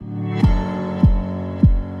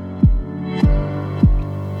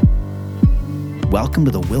Welcome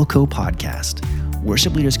to the Wilco Podcast.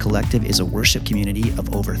 Worship Leaders Collective is a worship community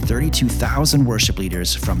of over 32,000 worship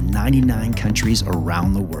leaders from 99 countries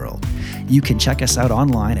around the world. You can check us out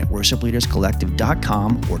online at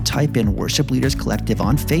worshipleaderscollective.com or type in Worship Leaders Collective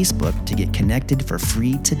on Facebook to get connected for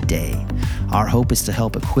free today. Our hope is to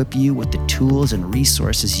help equip you with the tools and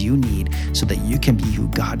resources you need so that you can be who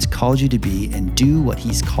God's called you to be and do what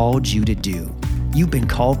He's called you to do. You've been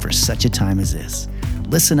called for such a time as this.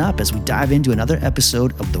 Listen up as we dive into another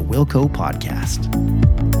episode of the Wilco Podcast.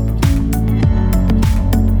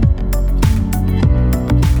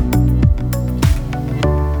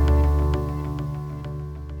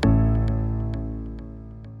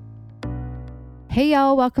 Hey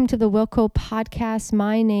y'all, welcome to the Wilco Podcast.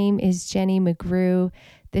 My name is Jenny McGrew.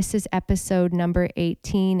 This is episode number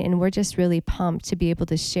 18, and we're just really pumped to be able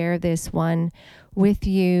to share this one with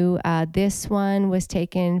you. This one was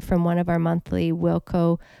taken from one of our monthly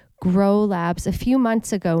Wilco Grow Labs a few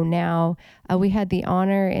months ago now. We had the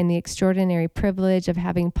honor and the extraordinary privilege of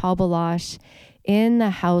having Paul Baloche in the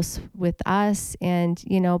house with us. And,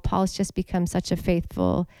 you know, Paul's just become such a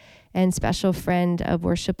faithful and special friend of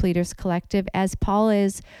Worship Leaders Collective, as Paul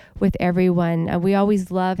is with everyone. We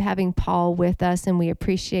always love having Paul with us, and we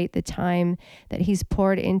appreciate the time that he's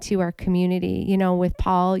poured into our community. You know, with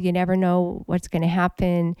Paul, you never know what's going to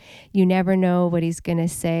happen. You never know what he's going to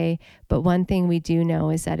say. But one thing we do know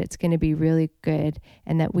is that it's going to be really good,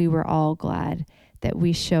 and that we were all glad that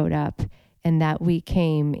we showed up and that we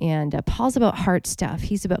came. And Paul's about heart stuff.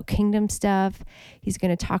 He's about kingdom stuff. He's going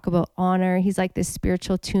to talk about honor. He's like this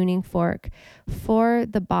spiritual tuning fork for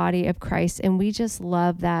the body of Christ. And we just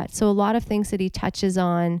love that. So a lot of things that he touches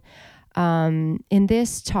on in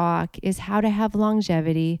this talk is how to have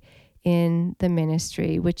longevity in the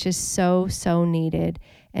ministry, which is so, so needed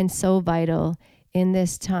and so vital in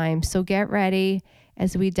this time. So get ready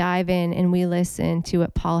as we dive in and we listen to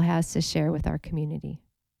what Paul has to share with our community.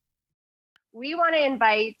 We want to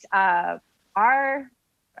invite our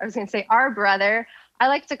brother. I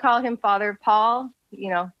like to call him Father Paul,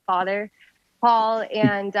 Father Paul.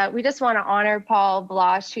 And we just want to honor Paul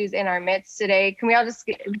Baloche, who's in our midst today. We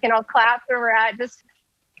can all clap where we're at.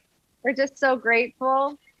 We're just so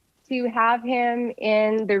grateful to have him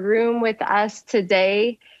in the room with us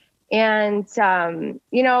today. And,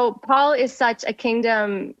 Paul is such a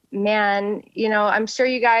kingdom man. I'm sure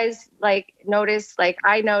you guys I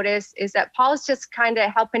notice is that Paul's just kind of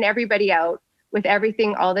helping everybody out with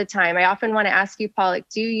everything all the time. I often want to ask you, Paul,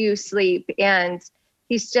 do you sleep? And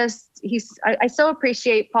I so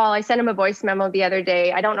appreciate Paul. I sent him a voice memo the other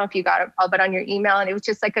day. I don't know if you got it, Paul, but on your email, and it was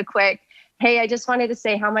just like a quick, hey, I just wanted to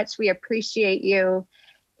say how much we appreciate you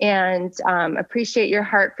and appreciate your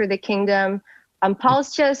heart for the kingdom.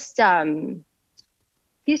 Paul's just,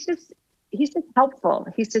 he's just helpful.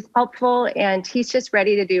 He's just helpful, and he's just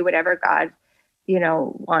ready to do whatever God,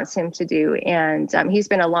 wants him to do. And he's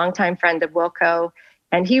been a longtime friend of Wilco,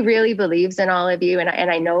 and he really believes in all of you. And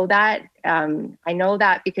I know that. I know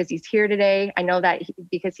that because he's here today. I know that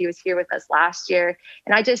because he was here with us last year.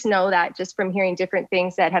 And I just know that just from hearing different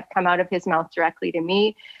things that have come out of his mouth directly to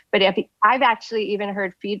me. But I've actually even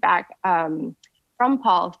heard feedback from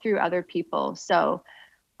Paul through other people. So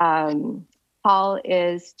Paul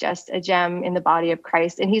is just a gem in the body of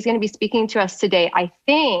Christ, and he's going to be speaking to us today, I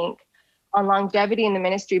think, on longevity in the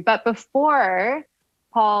ministry. But before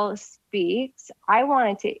Paul speaks, I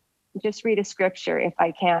wanted to just read a scripture if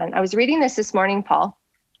I can. I was reading this morning, Paul,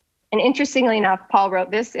 and interestingly enough, Paul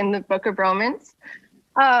wrote this in the book of Romans.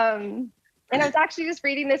 And I was actually just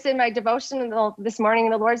reading this in my devotion this morning,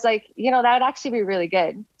 and the Lord's like, that would actually be really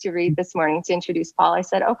good to read this morning to introduce Paul. I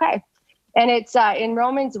said, okay. And it's in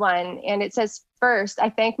Romans 1, and it says, "First, I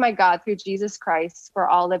thank my God through Jesus Christ for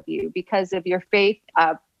all of you, because of your faith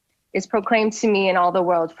is proclaimed to me in all the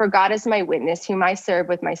world. For God is my witness, whom I serve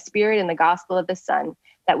with my spirit in the gospel of the Son,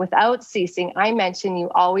 that without ceasing I mention you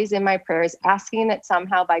always in my prayers, asking that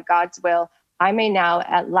somehow by God's will I may now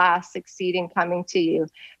at last succeed in coming to you.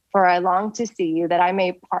 For I long to see you, that I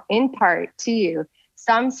may impart to you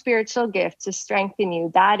some spiritual gift to strengthen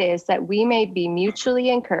you. That is, that we may be mutually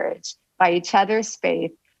encouraged by each other's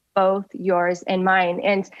faith, both yours and mine."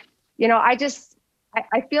 And,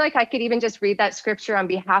 I feel like I could even just read that scripture on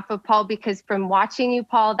behalf of Paul, because from watching you,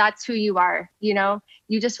 Paul, that's who you are.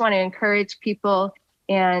 You just want to encourage people.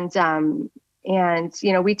 And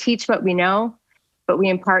we teach what we know, but we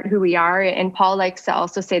impart who we are. And Paul likes to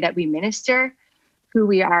also say that we minister who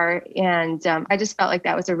we are. And I just felt like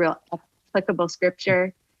that was a real applicable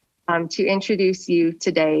scripture to introduce you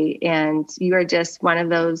today. And you are just one of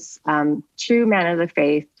those true men of the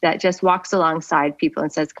faith that just walks alongside people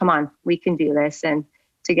and says, come on, we can do this. And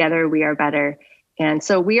together we are better. And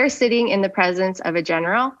so we are sitting in the presence of a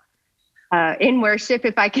general in worship,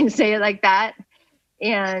 if I can say it like that.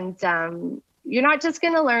 And you're not just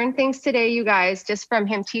going to learn things today, you guys, just from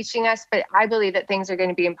him teaching us, but I believe that things are going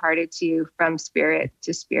to be imparted to you from spirit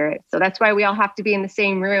to spirit. So that's why we all have to be in the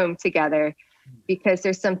same room together, because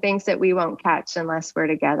there's some things that we won't catch unless we're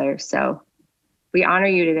together. So we honor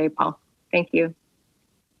you today, Paul. Thank you.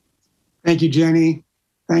 Thank you, Jenny.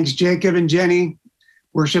 Thanks, Jacob and Jenny.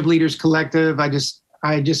 Worship Leaders Collective. I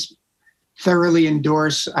just thoroughly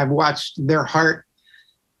endorse. I've watched their heart,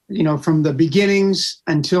 from the beginnings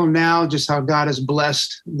until now, just how God has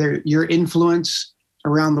blessed your influence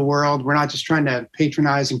around the world. We're not just trying to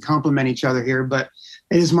patronize and compliment each other here, but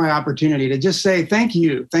it is my opportunity to just say thank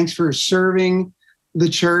you. Thanks for serving the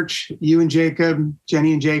church, you and Jacob,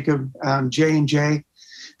 Jenny and Jacob, Jay and Jay,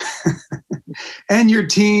 and your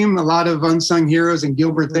team, a lot of unsung heroes, and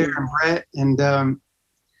Gilbert there and Brett. And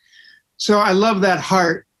so I love that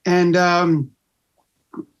heart. And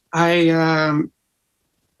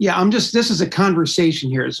this is a conversation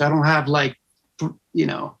here. So I don't have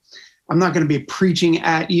I'm not going to be preaching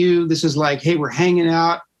at you. This is like, hey, we're hanging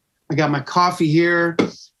out. I got my coffee here.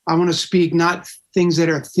 I want to speak not things that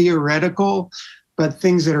are theoretical, but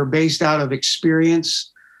things that are based out of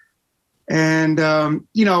experience. And,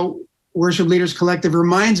 Worship Leaders Collective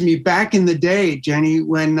reminds me back in the day, Jenny,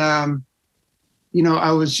 when, I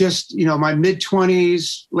was just, my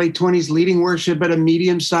mid-20s, late 20s, leading worship at a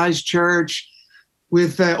medium-sized church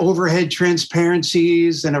with overhead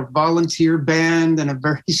transparencies and a volunteer band and a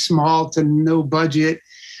very small to no budget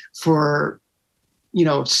for,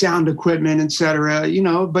 sound equipment, et cetera,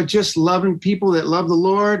 but just loving people that love the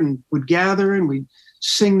Lord and would gather and we'd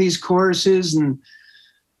sing these choruses. And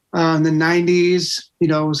in the 90s, it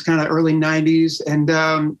was kind of early 90s.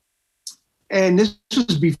 And this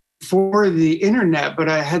was before the internet, but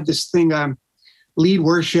I had this thing, Lead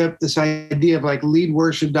Worship, this idea of like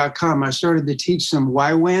leadworship.com. I started to teach some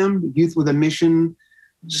YWAM, Youth with a Mission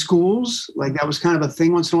schools. Like that was kind of a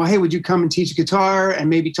thing once in a while. Hey, would you come and teach guitar and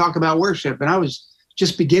maybe talk about worship? And I was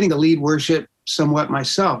just beginning to lead worship somewhat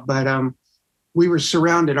myself, but we were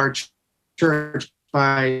surrounded, our church,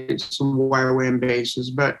 by some YWAM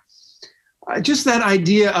bases. But just that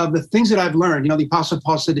idea of the things that I've learned, the Apostle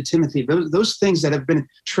Paul said to Timothy, those things that have been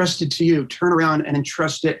trusted to you, turn around and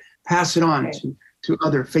entrust it, pass it on to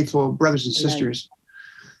other faithful brothers and sisters.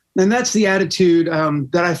 And that's the attitude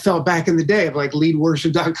that I felt back in the day of like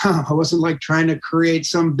leadworship.com. I wasn't like trying to create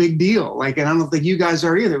some big deal. And I don't think you guys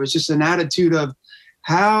are either. It was just an attitude of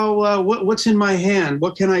how, what's in my hand?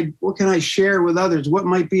 What can I share with others? What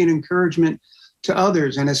might be an encouragement to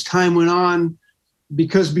others? And as time went on,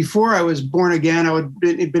 because before I was born again, I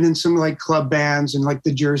had been in some like club bands and like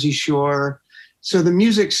the Jersey Shore. So the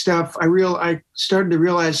music stuff, I started to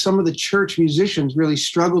realize some of the church musicians really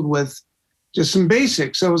struggled with just some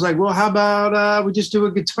basics. So I was like, well, how about we just do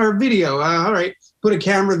a guitar video? All right, put a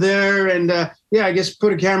camera there. And I guess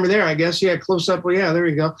put a camera there, I guess. Yeah, close up. Well, yeah, there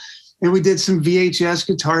we go. And we did some VHS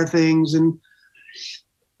guitar things.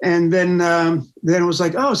 And then it was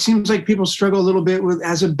like, oh, it seems like people struggle a little bit with,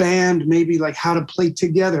 as a band, maybe like how to play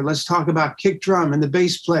together. Let's talk about kick drum and the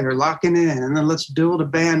bass player locking in, and then let's build a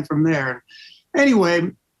band from there. Anyway,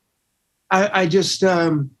 I just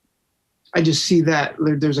see that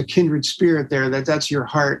there's a kindred spirit there, that's your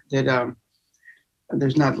heart, that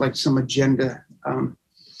there's not like some agenda.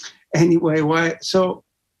 Anyway, why? So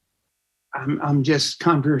I'm just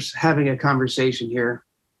having a conversation here.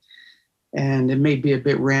 And it may be a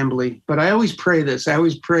bit rambly, but I always pray this. I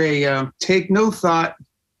always pray, take no thought.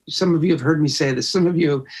 Some of you have heard me say this. Some of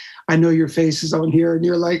you, I know your faces on here and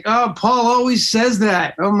you're like, oh, Paul always says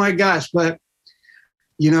that. Oh my gosh. But,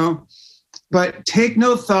 but take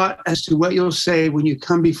no thought as to what you'll say when you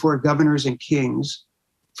come before governors and kings,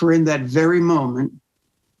 for in that very moment,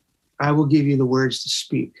 I will give you the words to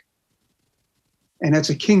speak. And that's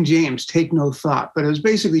a King James, take no thought. But it was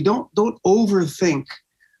basically, don't overthink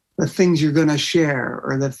the things you're going to share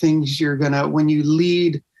or the things you're going to, when you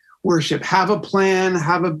lead worship, have a plan,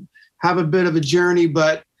 have a bit of a journey,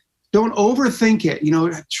 but don't overthink it.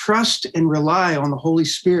 Trust and rely on the Holy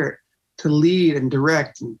Spirit to lead and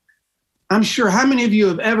direct. And I'm sure how many of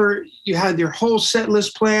you have you had your whole set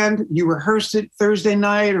list planned, you rehearsed it Thursday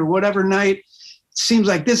night or whatever night. It seems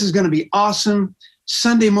like this is going to be awesome.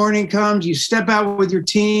 Sunday morning comes, you step out with your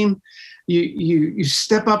team, you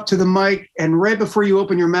step up to the mic, and right before you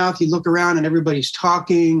open your mouth, you look around and everybody's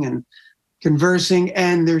talking and conversing.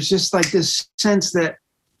 And there's just like this sense that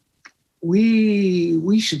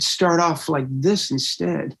we should start off like this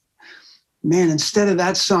instead. Man, instead of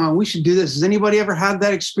that song, we should do this. Has anybody ever had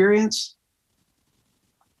that experience?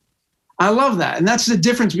 I love that. And that's the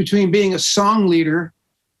difference between being a song leader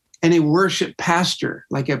and a worship pastor,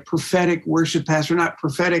 like a prophetic worship pastor, not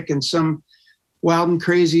prophetic in some wild and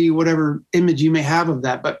crazy, whatever image you may have of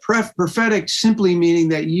that, but prophetic simply meaning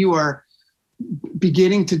that you are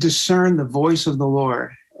beginning to discern the voice of the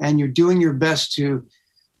Lord, and you're doing your best to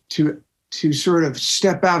sort of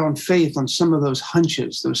step out on faith on some of those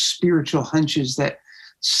hunches, those spiritual hunches that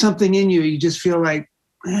something in you just feel like,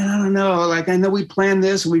 man, I don't know, like I know we planned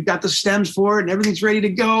this and we've got the stems for it and everything's ready to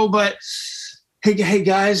go, but hey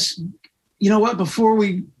guys, you know what? Before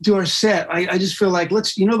we do our set, I just feel like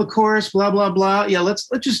let's, the chorus, blah, blah, blah. Yeah, let's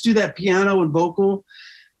just do that piano and vocal.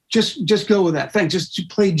 Just go with that. Thanks. Just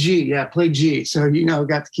play G. Yeah, play G. So,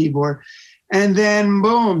 got the keyboard. And then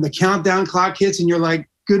boom, the countdown clock hits and you're like,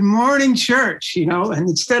 good morning, church, and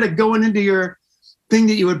instead of going into your thing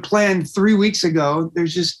that you had planned 3 weeks ago,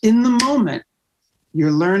 there's just in the moment, you're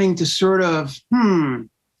learning to sort of, And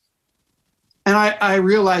I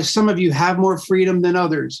realize some of you have more freedom than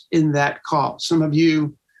others in that call. Some of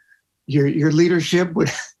you, your leadership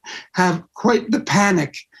would have quite the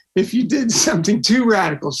panic if you did something too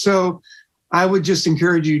radical. So I would just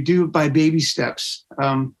encourage you, do it by baby steps.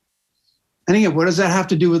 And again, what does that have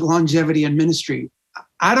to do with longevity and ministry?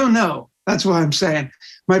 I don't know. That's what I'm saying.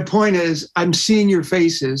 My point is I'm seeing your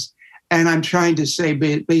faces and I'm trying to say,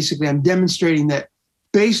 basically, I'm demonstrating that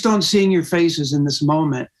based on seeing your faces in this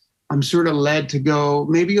moment, I'm sort of led to go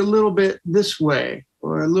maybe a little bit this way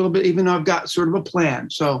or a little bit, even though I've got sort of a plan.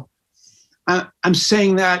 So I'm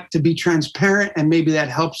saying that to be transparent, and maybe that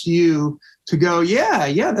helps you to go,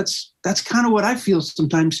 yeah, that's kind of what I feel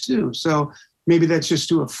sometimes too. So maybe that's just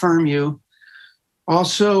to affirm you.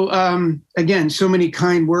 Also, again, so many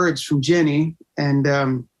kind words from Jenny and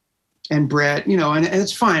Brett, and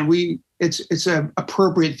it's fine. It's an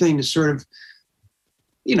appropriate thing to sort of,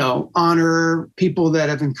 honor people that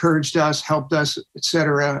have encouraged us, helped us, et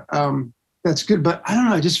cetera. That's good. But I don't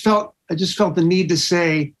know. I just felt the need to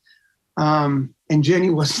say, and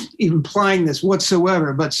Jenny wasn't even implying this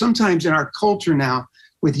whatsoever, but sometimes in our culture now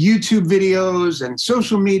with YouTube videos and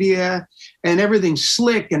social media and everything's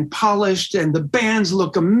slick and polished and the bands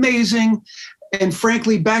look amazing. And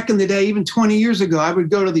frankly, back in the day, even 20 years ago, I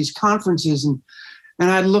would go to these conferences and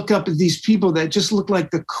I'd look up at these people that just looked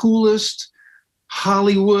like the coolest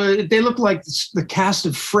Hollywood. They looked like the cast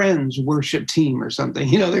of Friends worship team or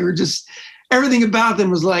something. They were just, everything about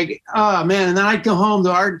them was like, oh man. And then I'd go home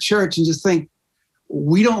to our church and just think,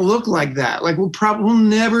 we don't look like that. Like we'll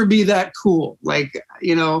never be that cool. Like,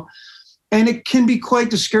 and it can be quite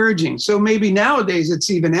discouraging. So maybe nowadays it's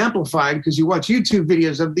even amplified because you watch YouTube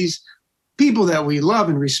videos of these people that we love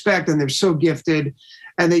and respect, and they're so gifted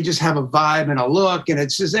and they just have a vibe and a look, and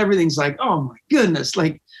it's just, everything's like, oh my goodness.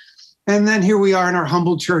 Like, and then here we are in our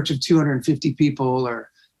humble church of 250 people, or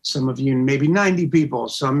some of you maybe 90 people,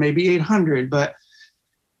 some maybe 800.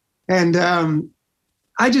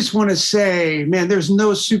 I just want to say, man, there's no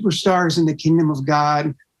superstars in the kingdom of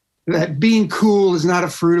God. That being cool is not a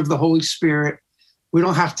fruit of the Holy Spirit. We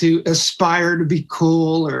don't have to aspire to be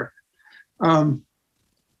cool or,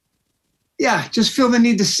 just feel the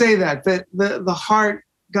need to say that the heart,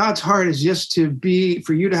 God's heart is just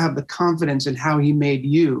for you to have the confidence in how he made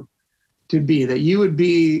you to be, that you would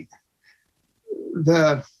be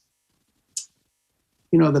the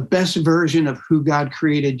best version of who God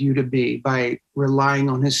created you to be by relying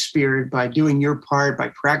on his Spirit, by doing your part,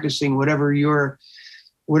 by practicing whatever your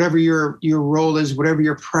role is, whatever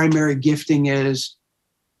your primary gifting is,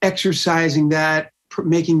 exercising that,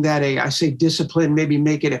 making that I say discipline, maybe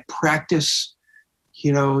make it a practice,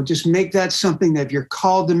 just make that something that if you're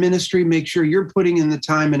called to ministry, make sure you're putting in the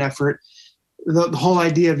time and effort. The whole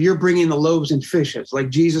idea of you're bringing the loaves and fishes, like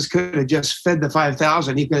Jesus could have just fed the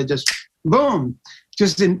 5,000. He could have just, boom,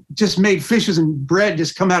 just made fishes and bread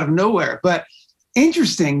just come out of nowhere. But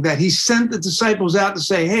interesting that he sent the disciples out to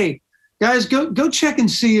say, hey, guys, go check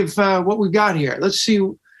and see if what we got here. Let's see.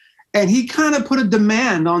 And he kind of put a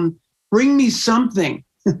demand on, bring me something.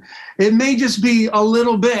 It may just be a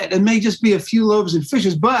little bit. It may just be a few loaves and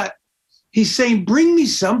fishes, but he's saying, bring me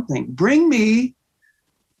something. Bring me,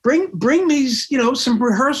 some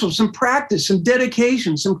rehearsal, some practice, some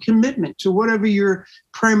dedication, some commitment to whatever your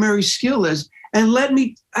primary skill is. And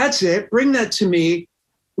that's it. Bring that to me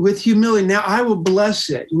with humility. Now I will bless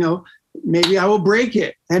it. Maybe I will break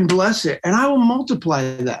it and bless it, and I will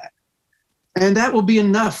multiply that. And that will be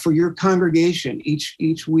enough for your congregation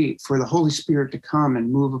each week, for the Holy Spirit to come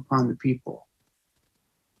and move upon the people.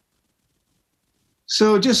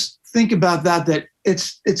 So just think about that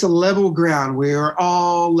it's a level ground. We are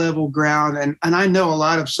all level ground. And I know a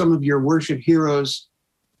lot of some of your worship heroes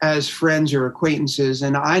as friends or acquaintances,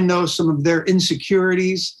 and I know some of their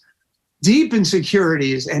insecurities, deep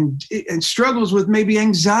insecurities, and struggles with maybe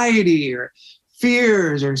anxiety or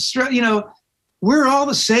fears or, we're all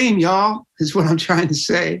the same, y'all, is what I'm trying to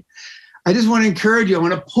say. I just want to encourage you. I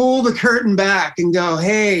want to pull the curtain back and go,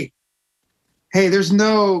 hey, there's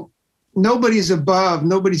nobody's above,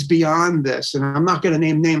 nobody's beyond this. And I'm not going to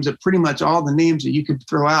name names of pretty much all the names that you could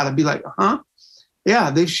throw out. I'd be like, yeah,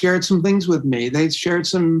 they've shared some things with me. They've shared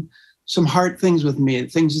some hard things with me,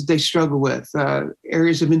 things that they struggle with,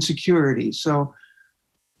 areas of insecurity. So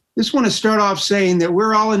just want to start off saying that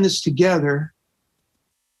we're all in this together.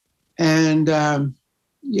 And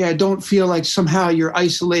don't feel like somehow you're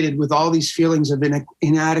isolated with all these feelings of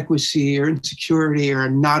inadequacy or insecurity or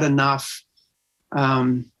not enough.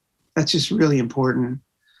 That's just really important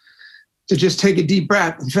to just take a deep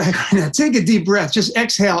breath. In fact, right now, take a deep breath. Just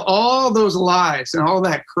exhale all those lies and all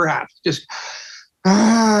that crap. Just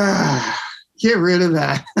get rid of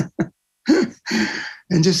that.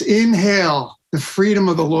 And just inhale the freedom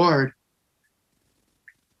of the Lord.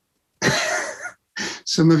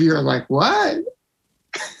 Some of you are like, what?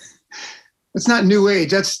 That's not New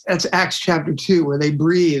Age. That's Acts chapter 2, where they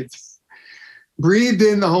breathed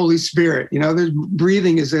in the Holy Spirit. There's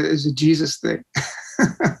breathing is a Jesus thing.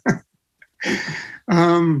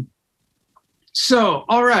 So,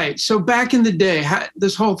 all right. So back in the day,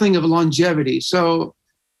 this whole thing of longevity. So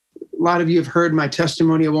a lot of you have heard my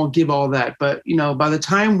testimony. I won't give all that, but by the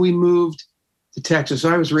time we moved to Texas,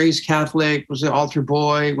 I was raised Catholic, was an altar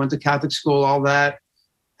boy, went to Catholic school, all that.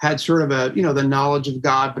 Had sort of the knowledge of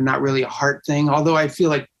God, but not really a heart thing. Although I feel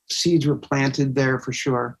like seeds were planted there for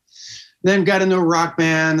sure. Then got into a rock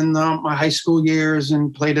band in my high school years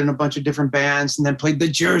and played in a bunch of different bands, and then played the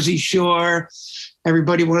Jersey Shore.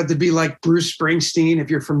 Everybody wanted to be like Bruce Springsteen if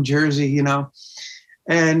you're from Jersey,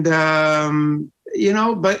 And,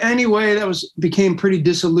 but anyway, became pretty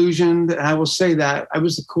disillusioned. And I will say that I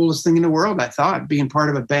was the coolest thing in the world, I thought, being part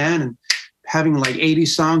of a band and having like 80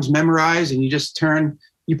 songs memorized, and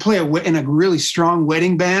you play in a really strong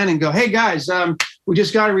wedding band and go, hey guys, we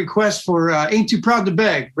just got a request for Ain't Too Proud to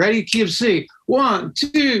Beg. Ready? Key of C. 1,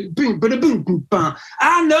 2, boom, bada boom, boom, boom.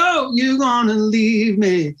 I know you're gonna leave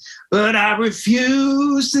me, but I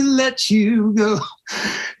refuse to let you go.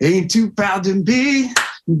 Ain't too proud to be,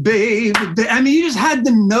 baby. I mean, you just had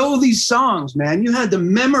to know these songs, man. You had to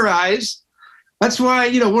memorize. That's why,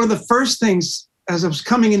 one of the first things as I was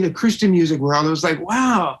coming into Christian music world, I was like,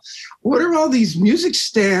 wow, what are all these music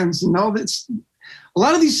stands and all this? A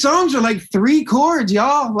lot of these songs are like 3 chords,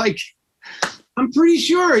 y'all. Like, I'm pretty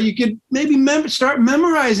sure you could maybe start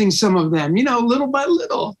memorizing some of them, little by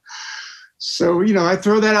little. So, I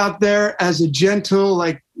throw that out there as a gentle,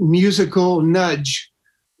 like, musical nudge,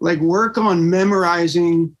 like work on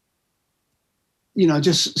memorizing,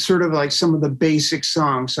 just sort of like some of the basic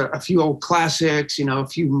songs, a few old classics, a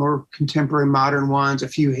few more contemporary modern ones, a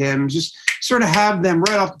few hymns, just sort of have them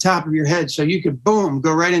right off the top of your head so you could, boom,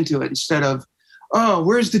 go right into it instead of, oh,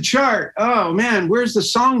 where's the chart? Oh, man, where's the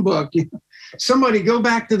songbook? Somebody go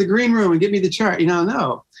back to the green room and get me the chart.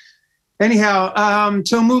 No. Anyhow,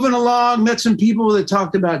 so moving along, met some people that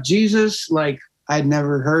talked about Jesus. Like, I'd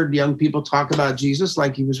never heard young people talk about Jesus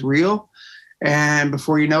like he was real. And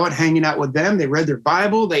before you know it, hanging out with them, they read their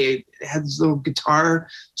Bible. They had this little guitar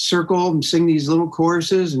circle and sing these little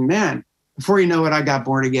choruses. And man, before you know it, I got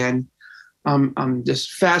born again. I'm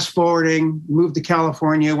just fast forwarding, moved to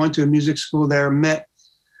California, went to a music school there, met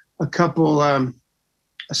a couple, a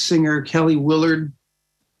singer, Kelly Willard,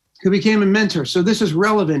 who became a mentor. So this is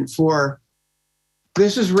relevant for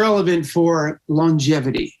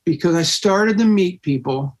longevity, because I started to meet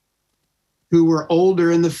people who were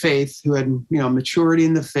older in the faith, who had, maturity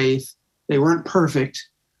in the faith. They weren't perfect,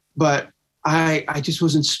 but I just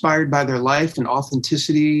was inspired by their life and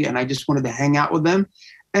authenticity, and I just wanted to hang out with them.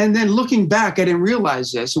 And then looking back, I didn't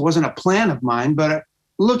realize this. It wasn't a plan of mine, but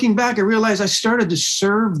looking back, I realized I started to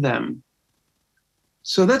serve them.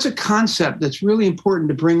 So that's a concept that's really important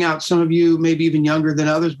to bring out. Some of you, maybe even younger than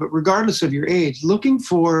others, but regardless of your age, looking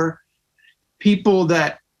for people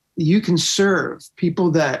that you can serve, people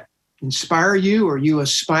that inspire you or you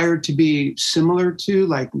aspire to be similar to,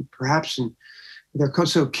 like perhaps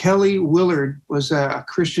so Kelly Willard was a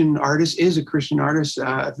Christian artist, is a Christian artist.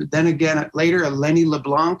 Then again, later, Lenny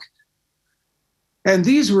LeBlanc. And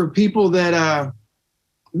these were people that,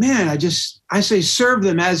 I say serve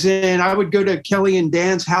them, as in I would go to Kelly and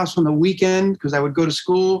Dan's house on the weekend because I would go to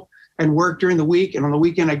school and work during the week. And on the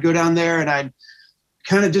weekend, I'd go down there and I'd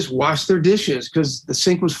kind of just wash their dishes because the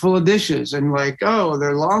sink was full of dishes, and like, oh,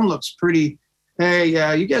 their lawn looks pretty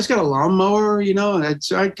hey, you guys got a lawnmower, and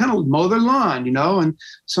I kind of mow their lawn, and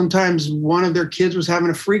sometimes one of their kids was having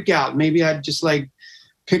a freak out. Maybe I'd just like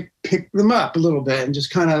pick them up a little bit and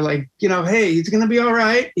just kind of like, hey, it's going to be all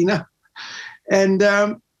right,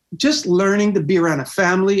 and just learning to be around a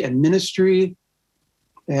family and ministry.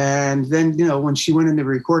 And then, when she went in the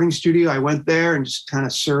recording studio, I went there and just kind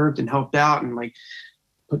of served and helped out and like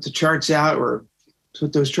put the charts out or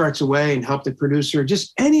put those charts away and help the producer.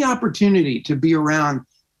 Just any opportunity to be around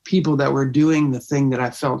people that were doing the thing that I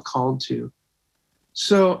felt called to.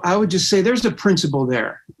 So I would just say there's a principle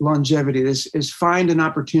there. Longevity is find an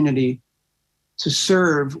opportunity to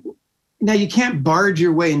serve. Now, you can't barge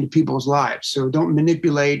your way into people's lives. So don't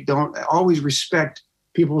manipulate. Don't always respect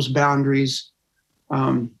people's boundaries.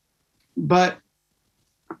 But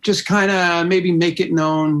just kind of maybe make it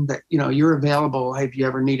known that, you're available if you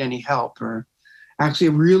ever need any help. Or actually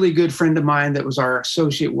a really good friend of mine that was our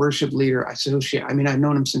associate worship leader. I've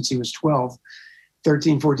known him since he was 12,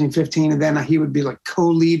 13, 14, 15. And then he would be like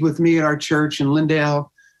co-lead with me at our church in Lindale.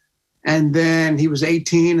 And then he was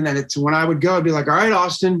 18. And then it's when I would go, I'd be like, all right,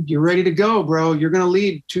 Austin, you're ready to go, bro. You're going to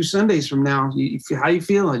lead 2 Sundays from now. How you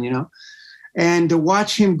feeling, And to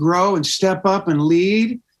watch him grow and step up and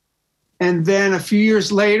lead. And then a few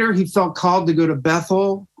years later, he felt called to go to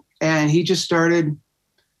Bethel. And he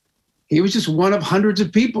was just one of hundreds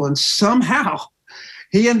of people. And somehow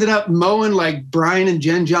he ended up mowing like Brian and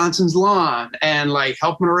Jen Johnson's lawn and like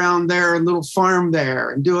helping around their little farm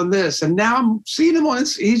there and doing this. And now I'm seeing him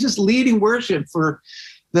he's just leading worship for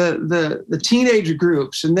the teenage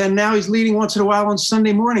groups. And then now he's leading once in a while on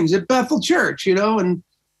Sunday mornings at Bethel Church, and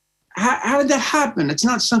how did that happen? It's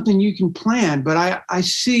not something you can plan, but I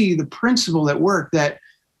see the principle at work, that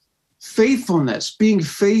faithfulness, being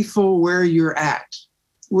faithful where you're at,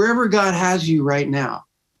 wherever God has you right now.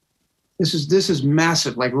 This is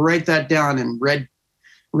massive. Like write that down in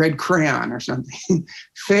red crayon or something.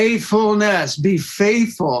 Faithfulness, be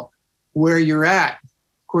faithful where you're at.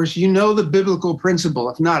 Of course, the biblical principle.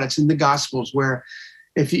 If not, it's in the Gospels where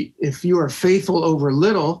if you are faithful over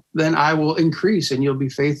little, then I will increase and you'll be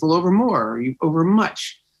faithful over more, or over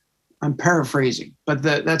much. I'm paraphrasing, but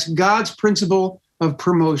that's God's principle of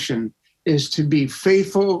promotion, is to be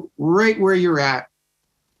faithful right where you're at.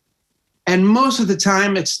 And most of the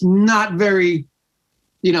time, it's not very,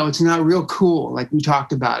 it's not real cool, like we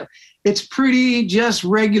talked about. It's pretty just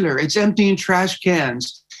regular. It's emptying trash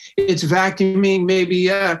cans. It's vacuuming, maybe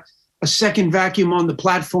a second vacuum on the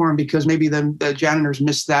platform because maybe the janitors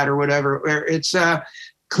missed that or whatever. Or it's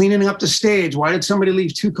cleaning up the stage. Why did somebody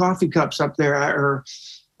leave 2 coffee cups up there? Or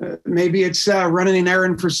maybe it's running an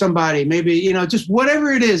errand for somebody. Maybe, just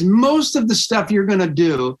whatever it is. Most of the stuff you're going to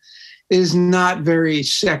do is not very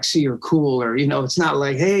sexy or cool, or, it's not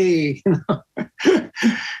like, hey,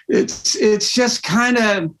 it's just kind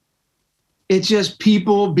of, it's just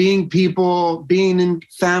people, being in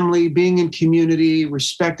family, being in community,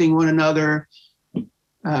 respecting one another,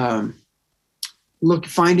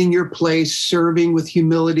 finding your place, serving with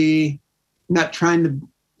humility, not trying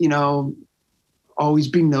to, always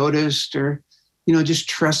be noticed, or, just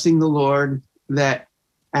trusting the Lord that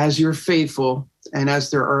as you're faithful and as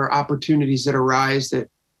there are opportunities that arise, that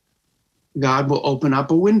God will open up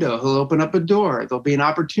a window, he'll open up a door, there'll be an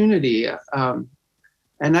opportunity.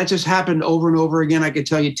 And that just happened over and over again. I could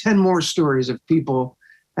tell you 10 more stories of people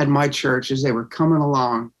at my church as they were coming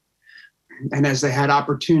along and as they had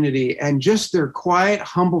opportunity, and just their quiet,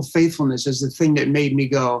 humble faithfulness is the thing that made me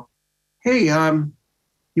go, hey,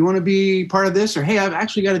 you want to be part of this? Or, hey, I've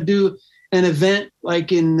actually got to do an event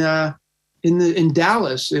like in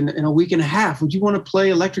Dallas in a week and a half. Would you want to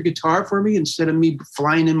play electric guitar for me instead of me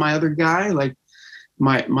flying in my other guy, like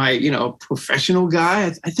my professional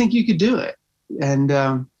guy? I think you could do it. And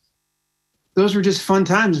those were just fun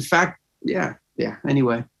times. In fact, yeah.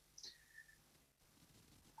 Anyway,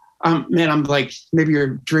 man, I'm like, maybe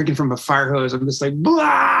you're drinking from a fire hose. I'm just like,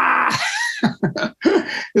 blah.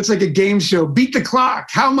 It's like a game show. Beat the clock.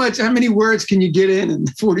 How many words can you get in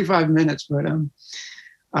 45 minutes? But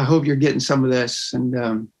I hope you're getting some of this.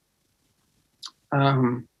 And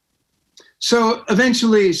so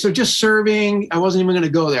eventually, just serving, I wasn't even going to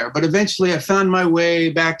go there, but eventually I found my way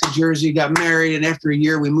back to Jersey, got married. And after a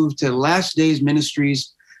year, we moved to Last Days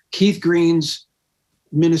Ministries, Keith Green's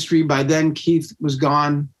ministry. By then, Keith was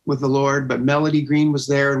gone with the Lord, but Melody Green was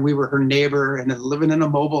there, and we were her neighbor, and living in a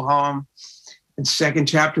mobile home. And second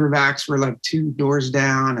chapter of Acts, we're like 2 doors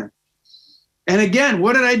down. And again,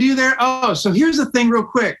 what did I do there? Oh, so here's the thing real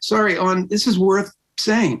quick. Sorry, this is worth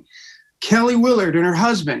saying. Kelly Willard and her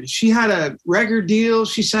husband, she had a record deal.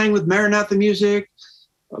 She sang with Maranatha Music.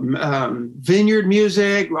 Vineyard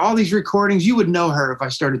Music, all these recordings. You would know her if I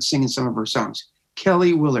started singing some of her songs.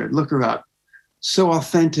 Kelly Willard, look her up. So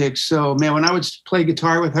authentic. So, man, when I would play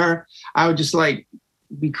guitar with her, I would just like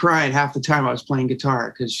be crying half the time I was playing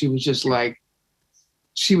guitar, because she was just like,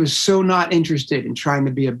 she was so not interested in trying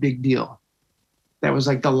to be a big deal. That was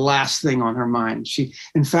like the last thing on her mind.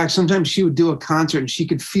 In fact, sometimes she would do a concert and she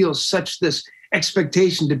could feel such this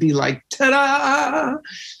expectation to be like, ta-da,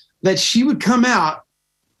 that she would come out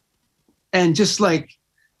and just like,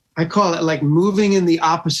 I call it like moving in the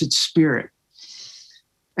opposite spirit.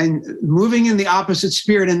 And moving in the opposite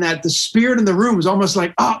spirit, in that the spirit in the room was almost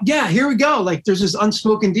like, oh yeah, here we go. Like there's this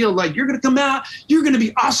unspoken deal. Like, you're going to come out, you're going to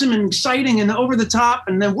be awesome and exciting and over the top.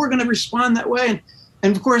 And then we're going to respond that way.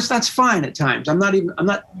 And of course that's fine at times.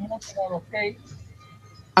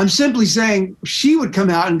 I'm simply saying she would come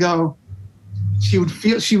out and go, she would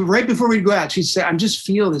right before we'd go out, she'd say, I just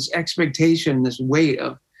feel this expectation, this weight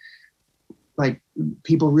of like,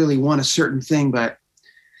 people really want a certain thing, but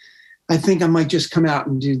I think I might just come out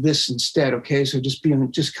and do this instead. Okay. So just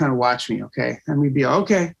kind of watch me. Okay. And we'd be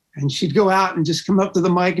okay. And she'd go out and just come up to the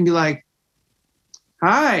mic and be like,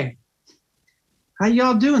 hi, how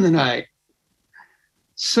y'all doing tonight?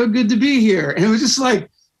 So good to be here. And it was just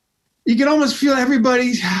like, you could almost feel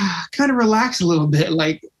everybody kind of relax a little bit.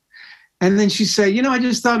 Like, and then she'd say, I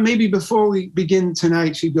just thought maybe before we begin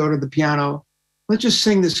tonight, she'd go to the piano. Let's just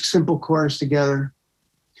sing this simple chorus together.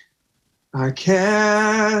 I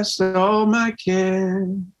cast all my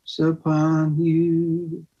cares upon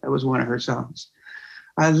you. That was one of her songs.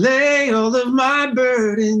 I lay all of my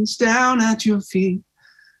burdens down at your feet.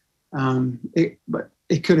 But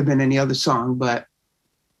it could have been any other song, but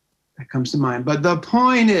that comes to mind. But the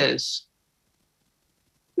point is,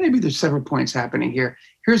 maybe there's several points happening here.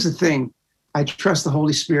 Here's the thing. I trust the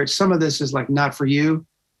Holy Spirit. Some of this is like not for you.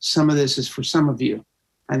 Some of this is for some of you.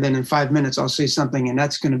 And then in 5 minutes, I'll say something and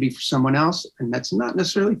that's going to be for someone else. And that's not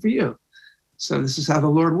necessarily for you. So this is how the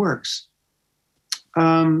Lord works.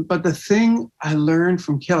 But the thing I learned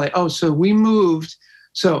from Kelly, so we moved.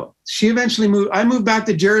 So she eventually moved. I moved back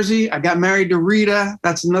to Jersey. I got married to Rita.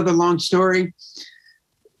 That's another long story.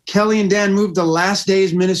 Kelly and Dan moved to Last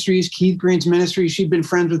Days Ministries, Keith Green's ministry. She'd been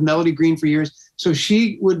friends with Melody Green for years. So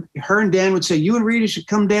her and Dan would say, you and Rita should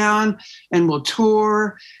come down and we'll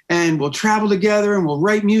tour and we'll travel together and we'll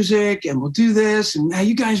write music and we'll do this. And hey,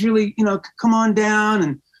 you guys really, come on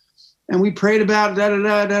down. And we prayed about I don't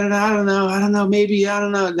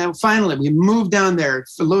know. Now finally we moved down there,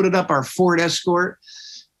 loaded up our Ford Escort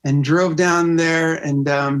and drove down there.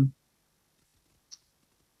 And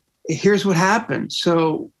here's what happened.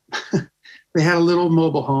 So they had a little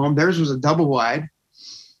mobile home. Theirs was a double wide.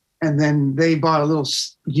 And then they bought a little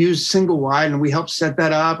used single wide and we helped set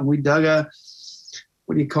that up. And we dug a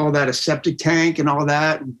septic tank and all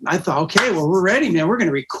that. And I thought, okay, well, we're ready, man. We're going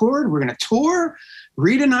to record. We're going to tour.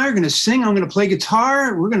 Rita and I are going to sing. I'm going to play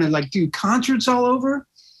guitar. We're going to do concerts all over.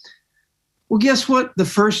 Well, guess what the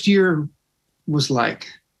first year was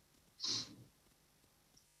like?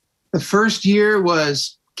 The first year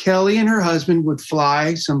was Kelly and her husband would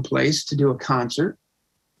fly someplace to do a concert.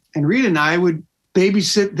 And Rita and I would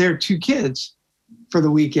babysit their 2 kids for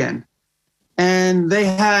the weekend. And they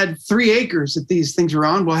had 3 acres that these things were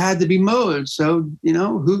on. Well, it had to be mowed. So,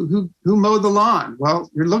 who mowed the lawn?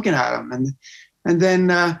 Well, you're looking at them. And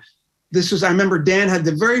then I remember Dan had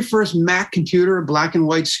the very first Mac computer, a black and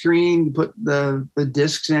white screen, you put the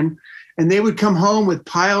discs in. And they would come home with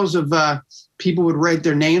piles of people would write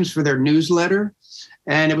their names for their newsletter.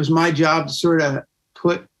 And it was my job to sort of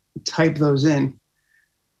type those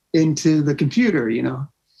into the computer,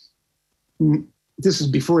 This is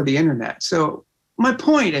before the internet. So my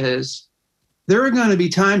point is, there are going to be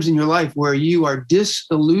times in your life where you are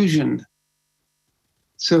disillusioned.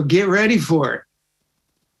 So get ready for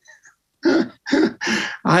it.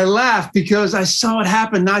 I laugh because I saw it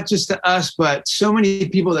happen, not just to us, but so many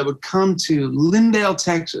people that would come to Lindale,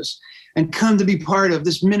 Texas, and come to be part of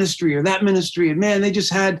this ministry or that ministry. And man, they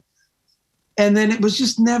just had, and then it was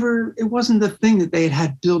just it wasn't the thing that they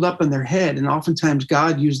had built up in their head. And oftentimes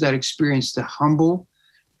God used that experience to humble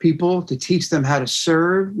people, to teach them how to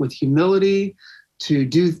serve with humility, to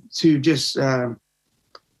just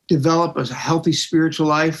develop a healthy spiritual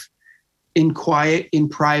life in quiet, in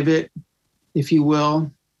private, if you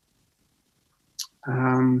will.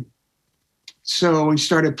 So we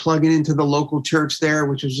started plugging into the local church there,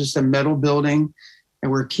 which was just a metal building.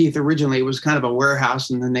 And where Keith originally, it was kind of a warehouse,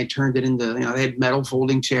 and then they turned it into, they had metal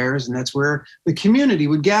folding chairs, and that's where the community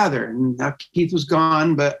would gather. And now Keith was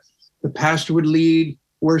gone, but the pastor would lead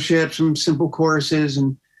worship, some simple choruses.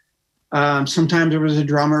 And Sometimes there was a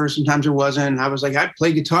drummer, sometimes there wasn't. And I was like, I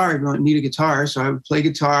play guitar. I don't need a guitar. So I would play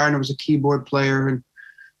guitar, and I was a keyboard player.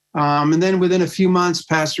 And then within a few months,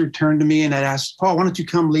 pastor turned to me and had asked, Paul, why don't you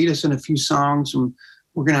come lead us in a few songs? And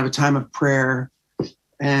we're going to have a time of prayer.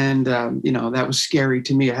 And, that was scary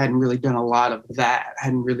to me. I hadn't really done a lot of that. I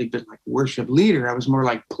hadn't really been like worship leader. I was more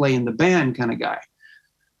like playing the band kind of guy.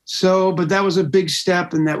 So, but that was a big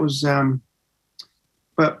step. And that was,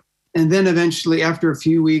 and then eventually after a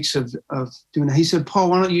few weeks of doing that, he said, Paul,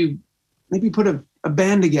 why don't you maybe put a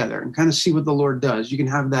band together and kind of see what the Lord does? You can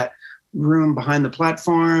have that room behind the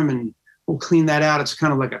platform and we'll clean that out. It's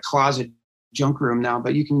kind of like a closet junk room now,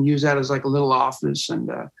 but you can use that as like a little office. And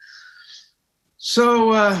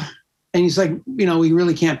and he's like, we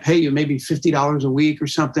really can't pay you, maybe $50 a week or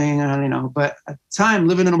something, but at the time,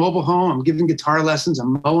 living in a mobile home, I'm giving guitar lessons,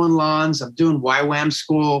 I'm mowing lawns, I'm doing YWAM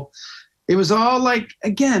school. It was all like,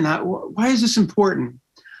 again, why is this important?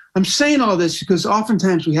 I'm saying all this because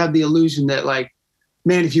oftentimes we have the illusion that like,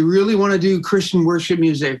 man, if you really want to do Christian worship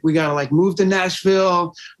music, we got to like move to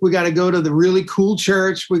Nashville. We got to go to the really cool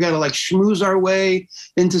church. We got to like schmooze our way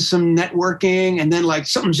into some networking. And then like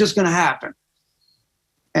something's just going to happen.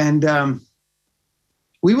 And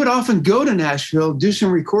we would often go to Nashville, do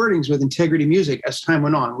some recordings with Integrity Music as time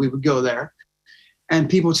went on. We would go there and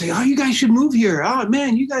people would say, oh, you guys should move here. Oh,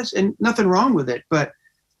 man, you guys, and nothing wrong with it. But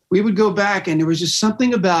we would go back and there was just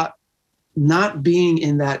something about not being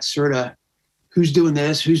in that sort of, who's doing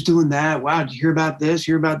this, who's doing that? Wow, did you hear about this,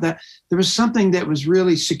 hear about that? There was something that was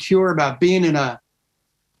really secure about being in a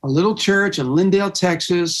little church in Lindale,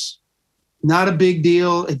 Texas. Not a big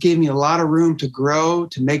deal. It gave me a lot of room to grow,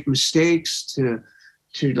 to make mistakes, to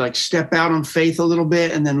like step out on faith a little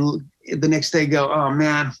bit. And then the next day go, oh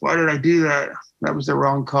man, why did I do that? That was the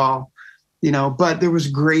wrong call, but there was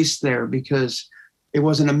grace there because it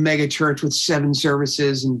wasn't a mega church with 7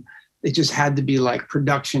 services and it just had to be like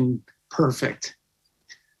production perfect.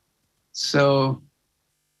 So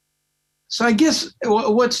I guess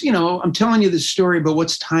what's, I'm telling you this story, but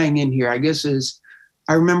what's tying in here, I guess, is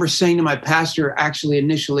I remember saying to my pastor actually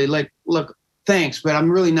initially, like, look, thanks, but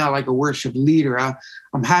I'm really not like a worship leader.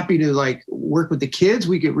 I'm happy to like work with the kids.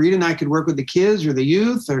 Rita and I could work with the kids or the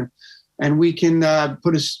youth, and we can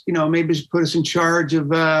put us, maybe just put us in charge of,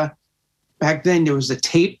 back then there was the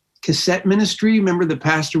tape cassette ministry. Remember the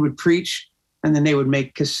pastor would preach and then they would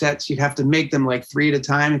make cassettes. You'd have to make them like 3 at a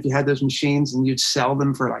time if you had those machines, and you'd sell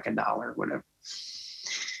them for like $1 or whatever.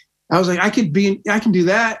 I was like, I can do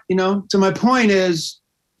that, So my point is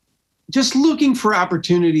just looking for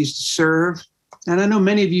opportunities to serve. And I know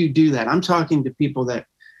many of you do that. I'm talking to people that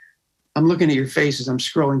I'm looking at your faces. I'm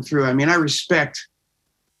scrolling through. I mean, I respect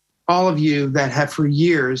all of you that have for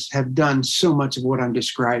years have done so much of what I'm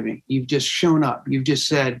describing. You've just shown up. You've just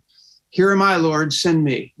said, here am I, Lord, send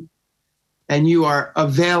me. And you are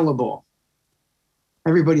available.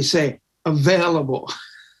 Everybody say available.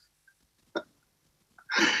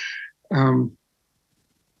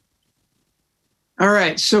 All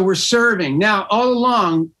right, so we're serving. Now, all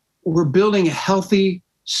along, we're building a healthy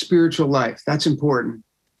spiritual life. That's important.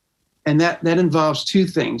 And that involves 2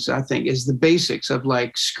 things, I think, is the basics of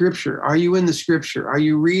like scripture. Are you in the scripture? Are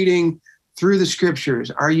you reading through the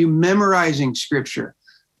scriptures? Are you memorizing scripture?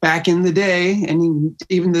 Back in the day, and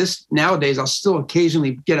even this nowadays, I'll still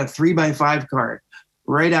occasionally get a 3x5 card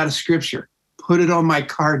right out of scripture, put it on my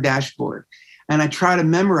car dashboard. And I try to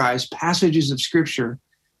memorize passages of scripture,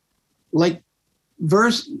 like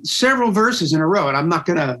several verses in a row. And I'm not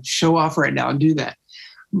going to show off right now and do that.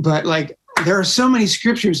 But like, there are so many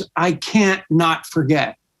scriptures I can't not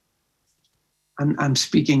forget. I'm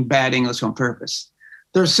speaking bad English on purpose.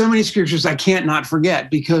 There are so many scriptures I can't not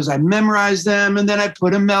forget because I memorize them and then I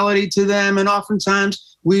put a melody to them. And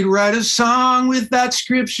oftentimes we'd write a song with that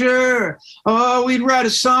scripture. Oh, we'd write a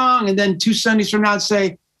song. And then 2 Sundays from now, I'd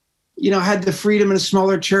say, had the freedom in a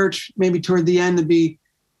smaller church, maybe toward the end, to be,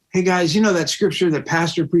 hey guys, that scripture that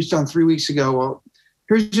pastor preached on 3 weeks ago? Well,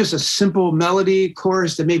 here's just a simple melody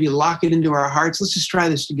chorus that maybe lock it into our hearts. Let's just try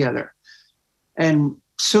this together. And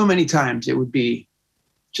so many times it would be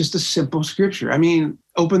just a simple scripture. I mean,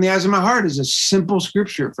 open the eyes of my heart is a simple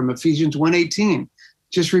scripture from Ephesians 1:18.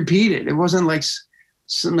 Just repeat it. It wasn't like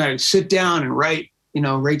somebody sit down and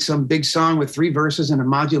write some big song with 3 verses and a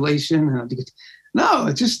modulation. No,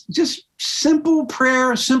 it's just simple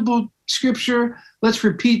prayer, simple scripture. Let's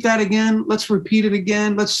repeat that again. Let's repeat it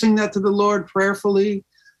again. Let's sing that to the Lord prayerfully.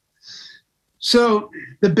 So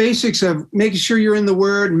the basics of making sure you're in the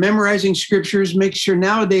Word, memorizing scriptures, make sure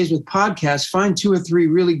nowadays with podcasts, find 2 or 3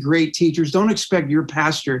 really great teachers. Don't expect your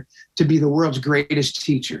pastor to be the world's greatest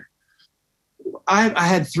teacher. I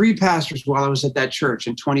had 3 pastors while I was at that church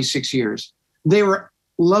in 26 years. They were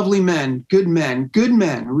lovely men,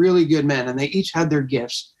 really good men, and they each had their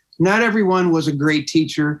gifts. Not everyone was a great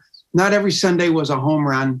teacher. Not every Sunday was a home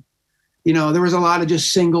run. There was a lot of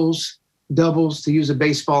just singles, doubles, to use a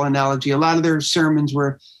baseball analogy. A lot of their sermons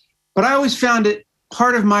were, but I always found it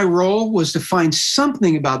part of my role was to find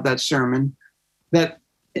something about that sermon that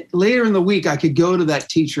later in the week I could go to that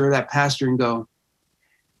teacher or that pastor and go,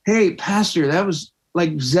 hey, pastor, that was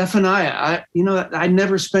like Zephaniah. I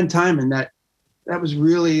never spent time in that. That was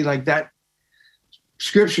really like that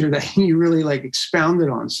scripture that you really like expounded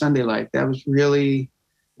on Sunday. Like that was really,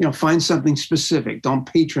 find something specific. Don't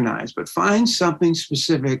patronize, but find something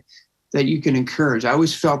specific that you can encourage. I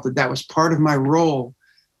always felt that was part of my role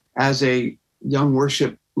as a young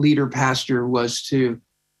worship leader pastor, was to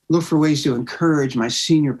look for ways to encourage my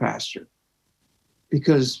senior pastor.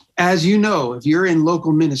 Because as you know, if you're in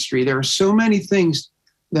local ministry, there are so many things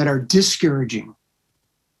that are discouraging.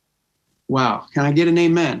 Wow. Can I get an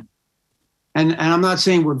amen? And I'm not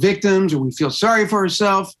saying we're victims or we feel sorry for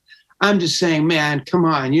ourselves. I'm just saying, man, come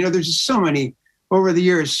on. There's just so many, over the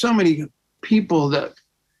years, so many people that it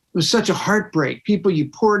was such a heartbreak. People you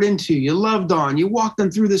poured into, you loved on, you walked them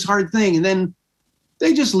through this hard thing, and then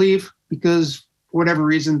they just leave because for whatever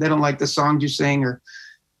reason, they don't like the songs you sing, or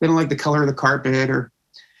they don't like the color of the carpet,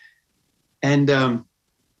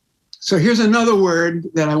 so here's another word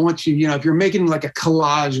that I want you, if you're making like a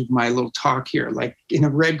collage of my little talk here, like in a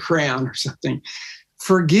red crayon or something,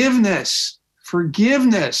 forgiveness.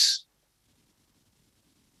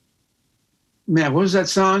 Man, what was that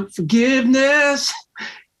song? Forgiveness,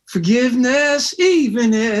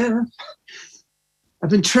 even if I've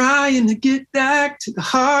been trying to get back to the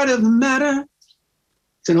heart of the matter.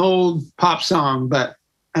 It's an old pop song,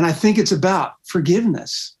 and I think it's about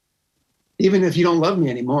forgiveness. Even if you don't love me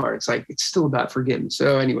anymore, it's still about forgiveness.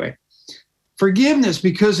 So anyway, forgiveness,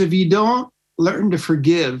 because if you don't learn to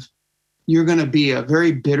forgive, you're going to be a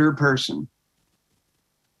very bitter person.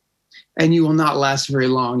 And you will not last very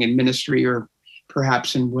long in ministry, or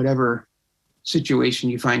perhaps in whatever situation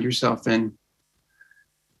you find yourself in.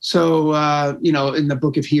 So, in the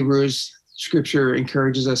book of Hebrews, scripture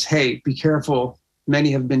encourages us, hey, be careful.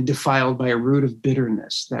 Many have been defiled by a root of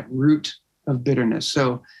bitterness, that root of bitterness.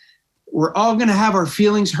 So we're all going to have our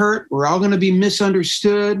feelings hurt. We're all going to be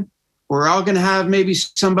misunderstood. We're all going to have maybe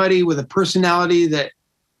somebody with a personality that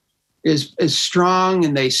is strong,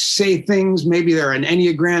 and they say things. Maybe they're an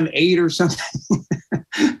Enneagram 8 or something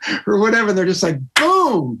or whatever. They're just like,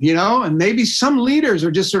 boom, and maybe some leaders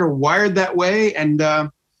are just sort of wired that way. And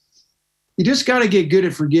you just got to get good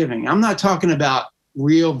at forgiving. I'm not talking about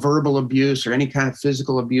real verbal abuse or any kind of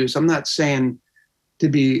physical abuse. I'm not saying to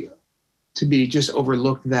be just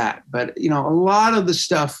overlooked that. But, a lot of the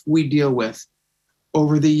stuff we deal with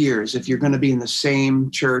over the years, if you're going to be in the same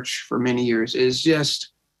church for many years, is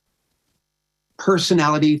just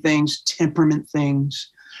personality things, temperament things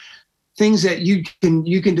that you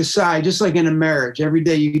can decide, just like in a marriage. Every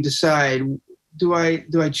day you decide, do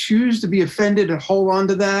I choose to be offended and hold on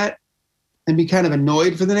to that and be kind of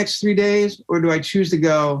annoyed for the next 3 days? Or do I choose to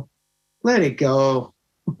go, let it go?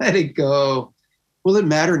 Will it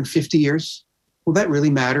matter in 50 years? Will that really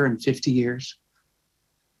matter in 50 years?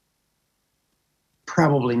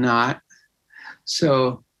 Probably not.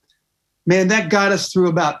 So, man, that got us through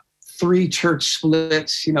about 3 church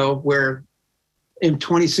splits, where in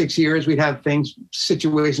 26 years we'd have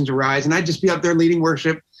situations arise, and I'd just be up there leading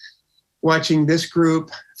worship, watching this group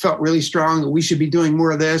felt really strong that we should be doing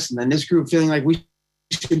more of this, and then this group feeling like we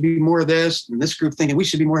should be more of this, and this group thinking we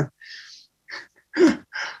should be more.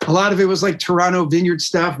 A lot of it was like Toronto Vineyard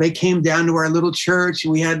stuff. They came down to our little church,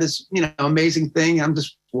 and we had this, amazing thing. I'm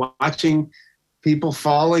just watching people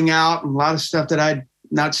falling out, and a lot of stuff that I'd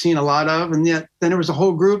not seen a lot of. And yet then there was a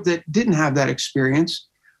whole group that didn't have that experience.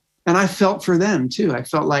 And I felt for them too. I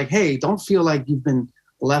felt like, hey, don't feel like you've been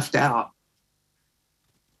left out.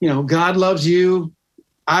 God loves you.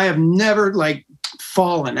 I have never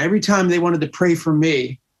fallen. Every time they wanted to pray for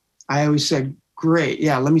me, I always said, great.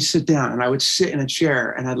 Yeah, let me sit down. And I would sit in a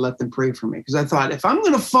chair and I'd let them pray for me. Because I thought, if I'm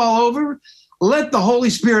going to fall over, let the Holy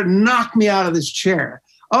Spirit knock me out of this chair.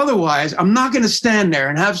 Otherwise, I'm not going to stand there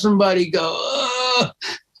and have somebody go,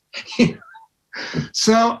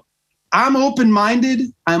 So I'm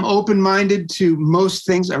open-minded. I'm open-minded to most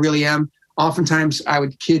things. I really am. Oftentimes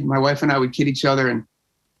my wife and I would kid each other and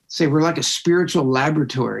say we're like a spiritual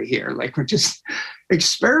laboratory here. Like we're just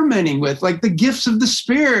experimenting with like the gifts of the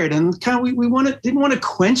Spirit, and kind of didn't want to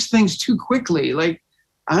quench things too quickly. Like,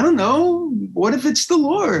 I don't know, what if it's the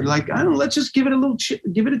Lord? Like, I don't know, let's just give it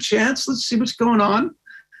a chance. Let's see what's going on.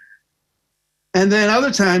 And then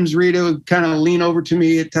other times Rita would kind of lean over to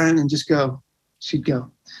me at times and just go, she'd go.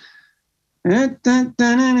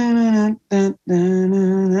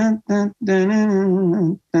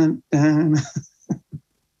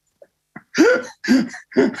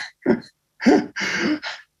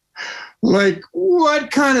 Like, what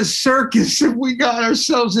kind of circus have we got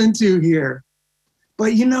ourselves into here?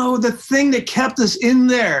 But you know, the thing that kept us in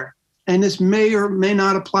there, and this may or may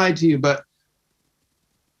not apply to you, but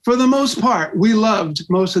for the most part, we loved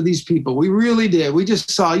most of these people. We really did. We just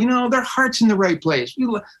saw, you know, their heart's in the right place.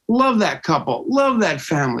 We love that couple, love that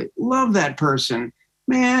family, love that person.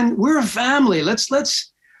 Man, we're a family. Let's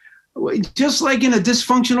just like in a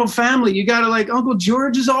dysfunctional family, you got to like Uncle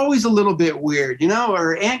George is always a little bit weird, you know,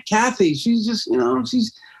 or Aunt Kathy. She's just, you know,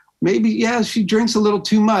 she's maybe, yeah, she drinks a little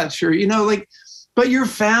too much, or, you know, like, but you're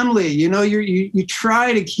family, you know, you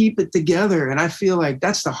try to keep it together. And I feel like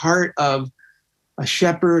that's the heart of a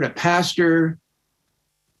shepherd, a pastor,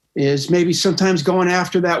 is maybe sometimes going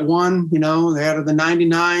after that one, you know, out of the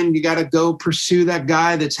 99, you got to go pursue that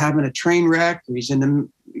guy that's having a train wreck. Or he's in the,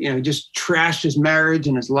 you know, just trashed his marriage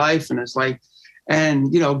and his life. And it's like,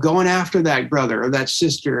 and, you know, going after that brother or that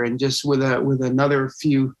sister and just with another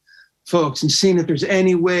few folks and seeing if there's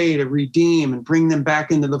any way to redeem and bring them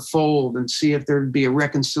back into the fold and see if there'd be a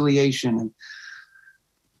reconciliation. And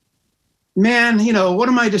man, you know, what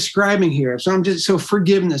am I describing here? So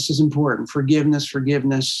forgiveness is important. Forgiveness,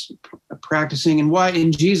 practicing. And why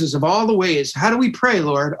in Jesus, of all the ways, how do we pray,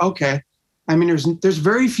 Lord? Okay. I mean, there's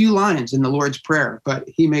very few lines in the Lord's Prayer, but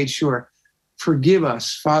he made sure, forgive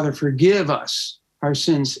us, Father, forgive us our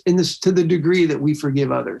sins to the degree that we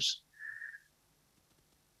forgive others.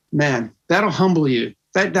 Man, that'll humble you.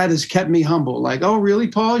 That has kept me humble. Like, oh, really,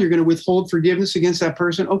 Paul? You're going to withhold forgiveness against that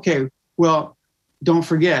person? Okay, well, don't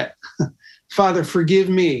forget, Father, forgive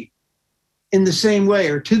me in the same way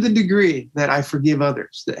or to the degree that I forgive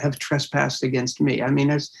others that have trespassed against me. I mean,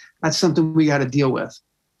 that's something we got to deal with.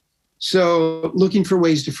 So looking for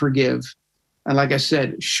ways to forgive. And like I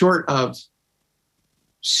said, short of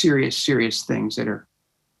serious things that are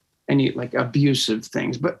any like abusive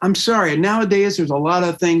things. But I'm sorry, nowadays there's a lot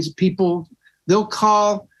of things they'll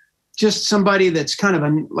call just somebody that's kind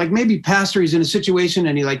of like maybe pastor, he's in a situation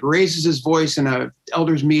and he like raises his voice in a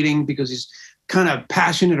elders meeting because he's kind of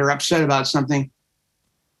passionate or upset about something.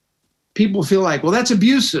 People feel like, well, that's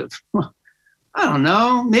abusive. I don't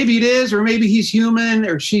know. Maybe it is, or maybe he's human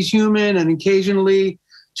or she's human. And occasionally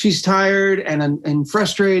she's tired and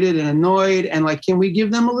frustrated and annoyed. And like, can we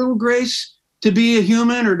give them a little grace to be a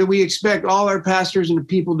human? Or do we expect all our pastors and the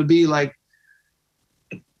people to be like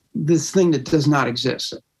this thing that does not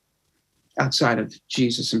exist outside of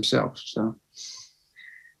Jesus himself? So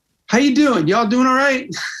how you doing? Y'all doing all right?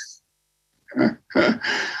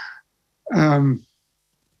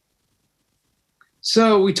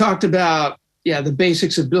 So we talked about, the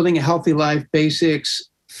basics of building a healthy life, basics,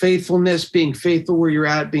 faithfulness, being faithful where you're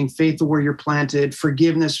at, being faithful where you're planted,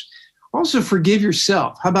 forgiveness. Also forgive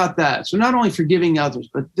yourself. How about that? So not only forgiving others,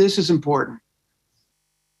 but this is important.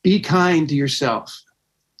 Be kind to yourself.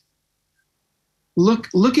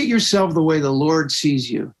 Look at yourself the way the Lord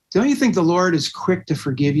sees you. Don't you think the Lord is quick to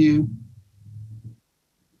forgive you?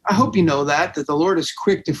 I hope you know that the Lord is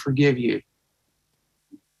quick to forgive you.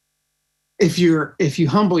 If you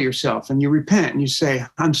humble yourself and you repent and you say,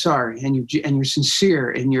 I'm sorry, and you're sincere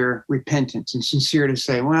in your repentance and sincere to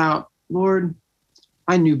say, well, Lord,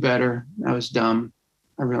 I knew better. I was dumb.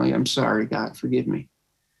 I'm sorry, God, forgive me.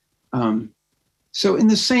 So in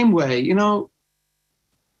the same way,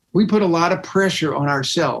 we put a lot of pressure on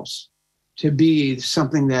ourselves to be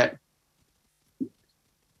something that,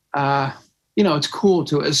 it's cool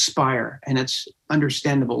to aspire and it's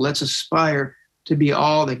understandable. Let's aspire to be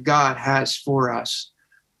all that God has for us.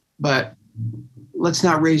 But let's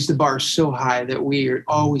not raise the bar so high that we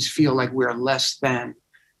always feel like we're less than.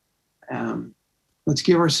 Let's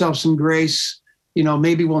give ourselves some grace.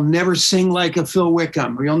 Maybe we'll never sing like a Phil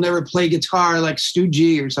Wickham, or you'll never play guitar like Stu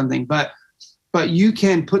G or something, but you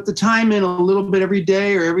can put the time in a little bit every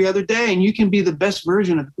day or every other day, and you can be the best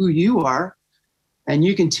version of who you are. And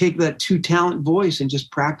you can take that 2-talent voice and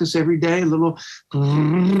just practice every day, a little.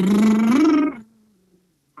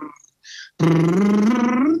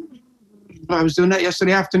 I was doing that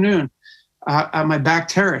yesterday afternoon at my back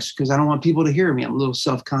terrace because I don't want people to hear me. I'm a little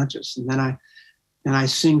self-conscious. And then I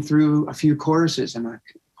sing through a few choruses, and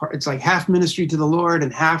it's like half ministry to the Lord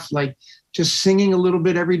and half like just singing a little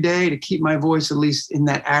bit every day to keep my voice at least in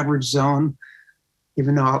that average zone.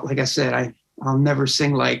 Even though, like I said, I'll never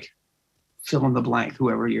sing like fill in the blank,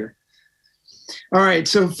 whoever you're. All right.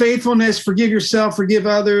 So faithfulness, forgive yourself, forgive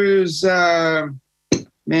others.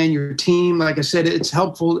 man, your team, like I said, it's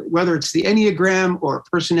helpful, whether it's the Enneagram or a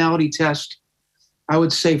personality test. I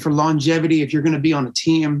would say for longevity, if you're going to be on a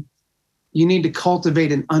team, you need to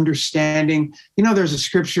cultivate an understanding. You know, there's a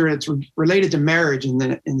scripture that's related to marriage in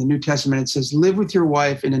the New Testament. It says, live with your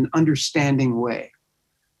wife in an understanding way.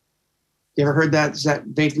 You ever heard that? Does that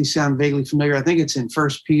sound vaguely familiar? I think it's in 1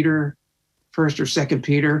 or 2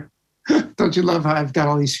 Peter. Don't you love how I've got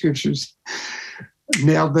all these scriptures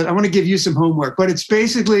nailed? But I want to give you some homework. But it's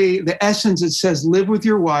basically the essence. It says, live with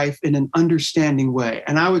your wife in an understanding way.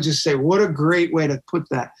 And I would just say, what a great way to put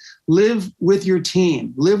that. Live with your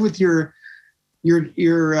team. Live with your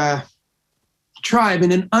tribe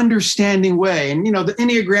in an understanding way. And, you know, the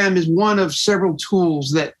Enneagram is one of several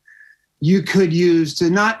tools that you could use to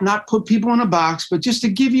not put people in a box, but just to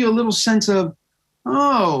give you a little sense of,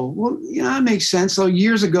 oh, well, yeah, that makes sense. So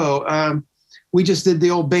years ago, we just did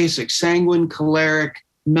the old basics: sanguine, choleric,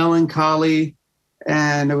 melancholy,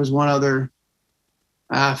 and there was one other,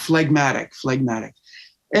 phlegmatic.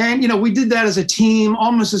 And, you know, we did that as a team,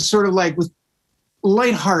 almost as sort of like with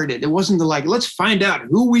lighthearted. It wasn't let's find out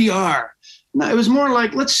who we are. No, it was more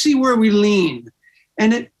like, let's see where we lean.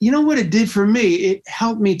 And you know what it did for me? It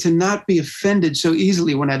helped me to not be offended so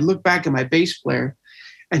easily when I'd look back at my bass player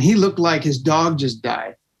and he looked like his dog just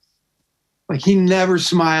died. Like, he never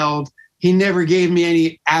smiled. He never gave me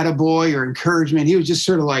any attaboy or encouragement. He was just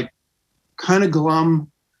sort of like kind of glum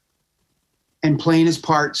and playing his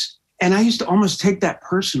parts. And I used to almost take that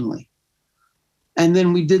personally. And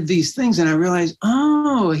then we did these things and I realized,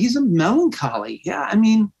 oh, he's a melancholy. Yeah, I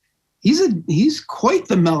mean, he's quite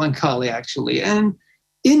the melancholy, actually. And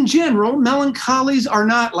in general, melancholies are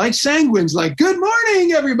not like sanguines, like, good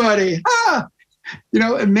morning, everybody. You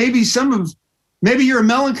know, and maybe you're a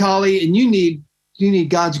melancholy and you need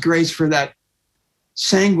God's grace for that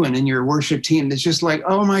sanguine in your worship team. That's just like,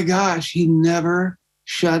 oh my gosh, he never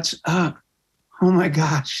shuts up. Oh my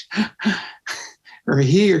gosh. Or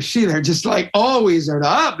he or she, they're just like always are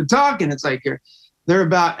up and talking. It's like they're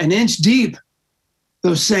about an inch deep,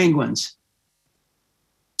 those sanguines.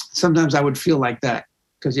 Sometimes I would feel like that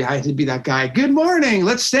because I had to be that guy. Good morning,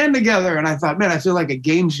 let's stand together. And I thought, man, I feel like a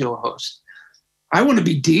game show host. I want to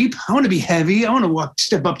be deep. I want to be heavy. I want to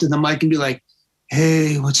step up to the mic and be like,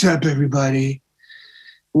 hey, what's up, everybody?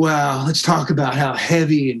 Wow, let's talk about how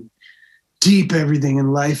heavy and deep everything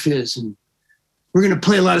in life is. And we're going to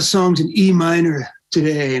play a lot of songs in E minor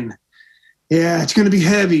today. And yeah, it's going to be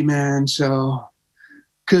heavy, man. So,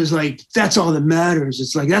 because like, that's all that matters.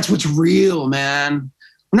 It's like, that's what's real, man.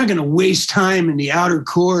 We're not going to waste time in the outer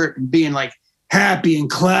court and being like happy and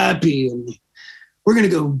clappy. And we're going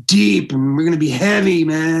to go deep and we're going to be heavy,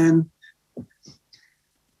 man.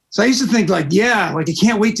 So I used to think like, yeah, like I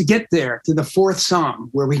can't wait to get there to the fourth song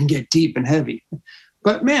where we can get deep and heavy.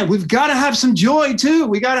 But man, we've got to have some joy too.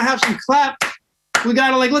 We got to have some clap. We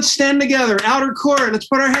got to let's stand together, outer court. Let's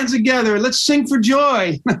put our hands together. Let's sing for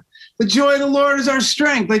joy. The joy of the Lord is our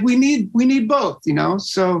strength. Like we need both, you know?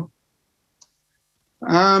 So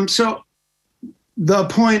the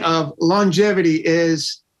point of longevity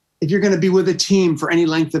is if you're going to be with a team for any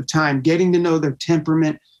length of time, getting to know their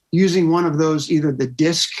temperament, using one of those, either the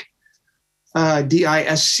DISC,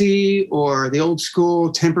 DISC, or the old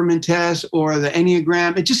school temperament test, or the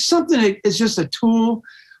Enneagram. It's just something, it's just a tool.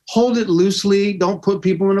 Hold it loosely. Don't put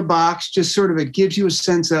people in a box. Just sort of, it gives you a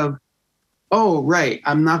sense of, oh, right,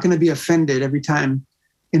 I'm not going to be offended every time.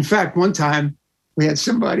 In fact, one time we had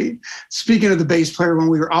somebody, speaking of the bass player, when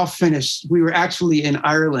we were all finished, we were actually in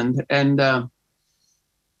Ireland,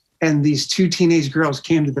 and these two teenage girls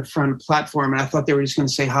came to the front platform, and I thought they were just going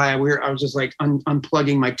to say hi. I was just like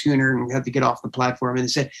unplugging my tuner and we had to get off the platform. And they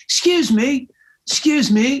said, excuse me,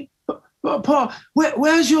 Paul,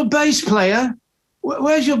 where's your bass player?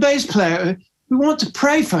 Where's your bass player? We want to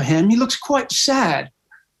pray for him. He looks quite sad.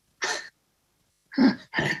 And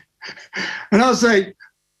I was like,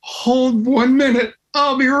 hold 1 minute.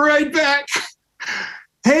 I'll be right back.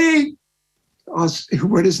 Hey,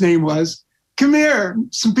 what his name was. Come here.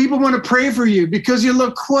 Some people want to pray for you because you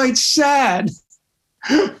look quite sad.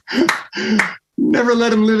 Never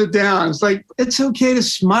let him live it down. It's like, it's okay to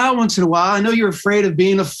smile once in a while. I know you're afraid of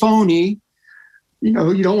being a phony. You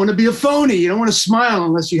know, you don't want to be a phony. You don't want to smile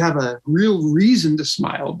unless you have a real reason to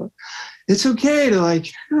smile. But it's okay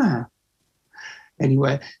to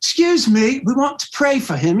Anyway, excuse me. We want to pray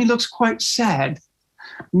for him. He looks quite sad.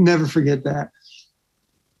 Never forget that.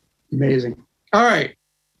 Amazing. All right.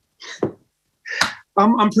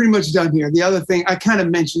 I'm pretty much done here. The other thing, I kind of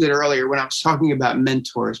mentioned it earlier when I was talking about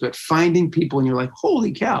mentors, but finding people and you're like,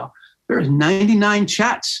 holy cow, there's 99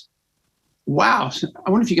 chats. Wow. I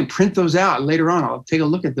wonder if you can print those out later on. I'll take a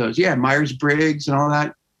look at those. Yeah, Myers-Briggs and all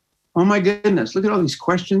that. Oh my goodness. Look at all these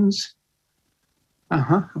questions.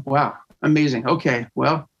 Wow. Amazing. Okay.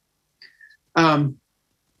 Well, the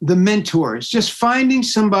mentors, just finding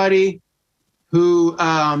somebody who,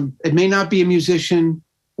 it may not be a musician.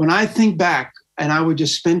 When I think back, and I would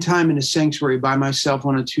just spend time in a sanctuary by myself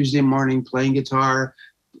on a Tuesday morning, playing guitar,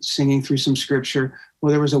 singing through some scripture. Well,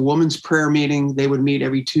 there was a woman's prayer meeting. They would meet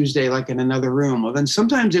every Tuesday, like in another room. Well, then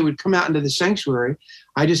sometimes they would come out into the sanctuary.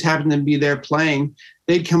 I just happened to be there playing.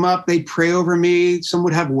 They'd come up, they'd pray over me. Some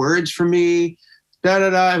would have words for me.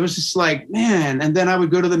 It was just like, man. And then I would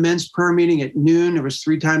go to the men's prayer meeting at noon. It was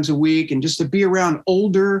 3 times a week. And just to be around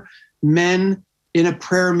older men in a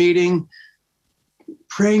prayer meeting,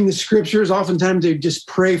 praying the scriptures. Oftentimes they just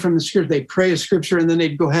pray from the scripture. They pray a scripture and then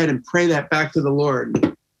they'd go ahead and pray that back to the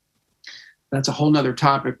Lord. That's a whole nother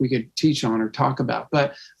topic we could teach on or talk about.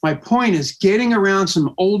 But my point is getting around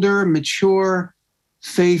some older, mature,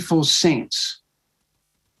 faithful saints.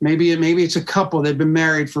 Maybe it's a couple. They've been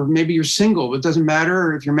married for, maybe you're single. It doesn't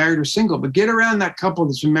matter if you're married or single, but get around that couple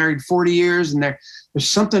that's been married 40 years and there's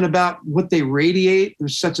something about what they radiate.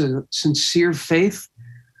 There's such a sincere faith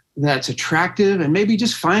that's attractive, and maybe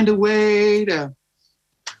just find a way to,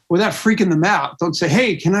 without freaking them out. Don't say,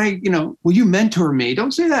 hey, can I, will you mentor me?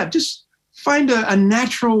 Don't say that. Just find a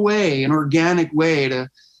natural way, an organic way to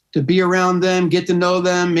be around them, get to know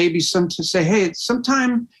them. Maybe to say, hey,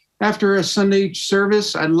 sometime after a Sunday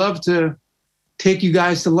service, I'd love to take you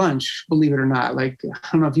guys to lunch, believe it or not. Like, I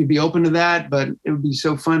don't know if you'd be open to that, but it would be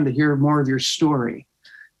so fun to hear more of your story.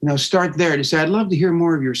 Start there to say, I'd love to hear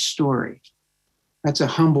more of your story. That's a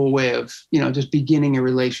humble way of, just beginning a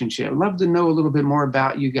relationship. I'd love to know a little bit more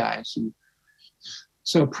about you guys. And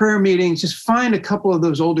so prayer meetings, just find a couple of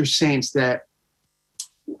those older saints that,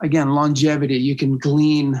 again, longevity, you can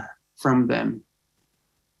glean from them.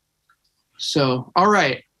 So, all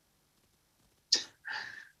right.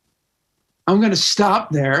 I'm going to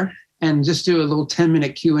stop there and just do a little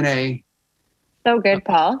 10-minute Q&A. So good,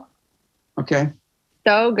 Paul. Okay.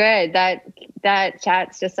 So good. That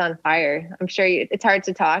chat's just on fire. I'm sure it's hard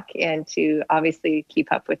to talk and to obviously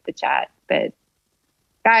keep up with the chat. But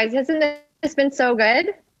guys, hasn't this been so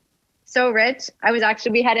good? So rich.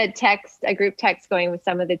 We had a group text going with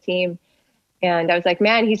some of the team. And I was like,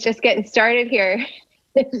 man, he's just getting started here.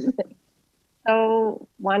 So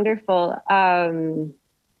wonderful. Were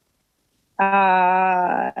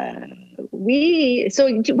you guys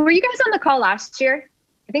on the call last year?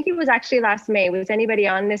 I think it was actually last May. Was anybody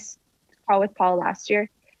on this call with Paul last year?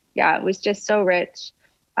 Yeah, it was just so rich.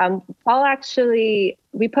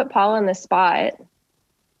 We put Paul on the spot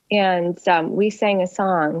and we sang a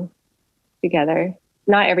song together.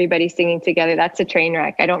 Not everybody singing together. That's a train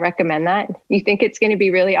wreck. I don't recommend that. You think it's going to be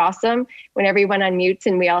really awesome when everyone unmutes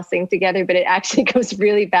and we all sing together, but it actually goes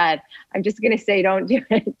really bad. I'm just going to say, don't do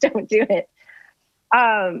it. Don't do it.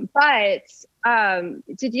 But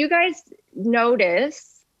did you guys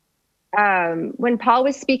notice when Paul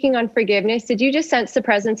was speaking on forgiveness, did you just sense the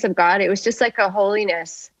presence of God? It was just like a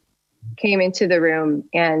holiness came into the room.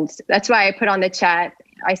 And that's why I put on the chat,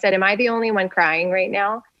 I said, am I the only one crying right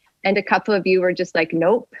now? And a couple of you were just like,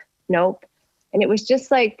 nope. And it was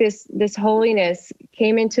just like this holiness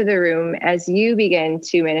came into the room as you began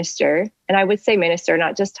to minister. And I would say minister,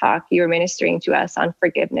 not just talk. You were ministering to us on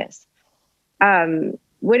forgiveness.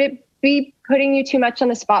 Would it be putting you too much on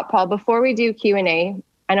the spot, Paul? Before we do Q&A,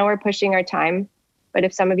 I know we're pushing our time, but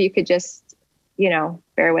if some of you could just,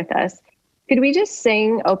 bear with us. Could we just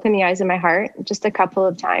sing Open the Eyes of My Heart just a couple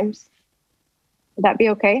of times? Would that be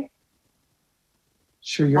okay?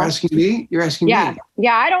 Sure. You're asking me? You're asking me?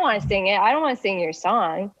 Yeah, I don't want to sing it. I don't want to sing your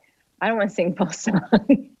song. I don't want to sing both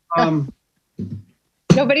songs.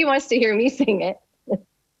 Nobody wants to hear me sing it.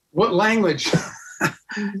 What language?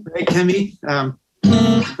 Right, Kemi?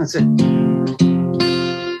 That's it.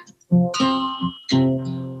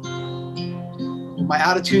 My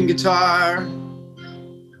out-of-tune guitar.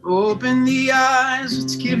 Open the eyes.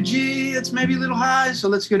 Let's give G. It's maybe a little high, so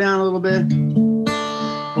let's go down a little bit.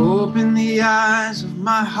 Open the eyes of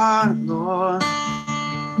my heart, Lord.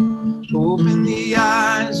 Open the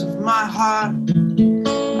eyes of my heart.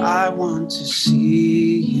 I want to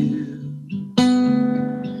see you.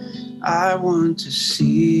 I want to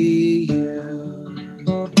see you.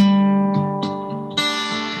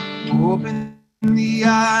 Open the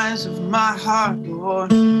eyes of my heart,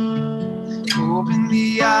 Lord. Open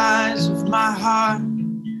the eyes of my heart.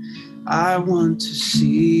 I want to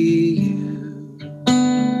see you.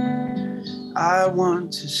 I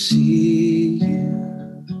want to see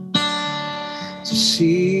you. To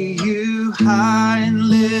see you high and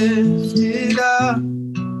lifted up,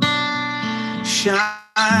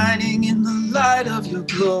 shining in the light of your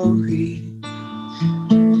your glory.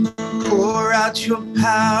 Pour out your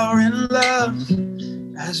power and love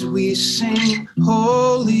as we sing,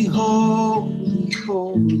 holy, holy,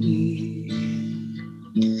 holy.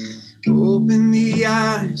 Open the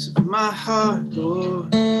eyes of my heart,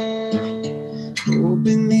 Lord.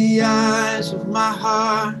 Open the eyes of my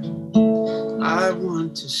heart. I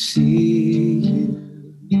want to see you.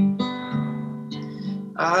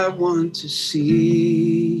 I want to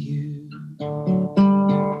see you.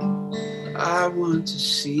 I want to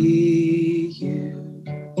see you.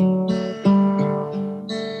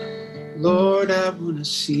 Lord, I want to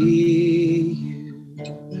see you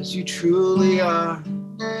as you truly are.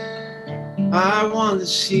 I want to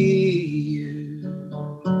see you.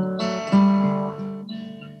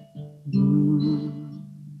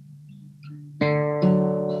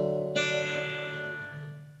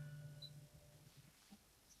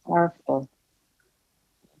 Powerful.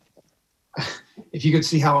 If you could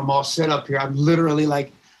see how I'm all set up here, I'm literally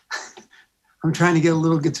like, I'm trying to get a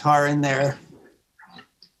little guitar in there.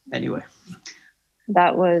 Anyway.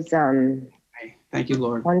 That was Thank you,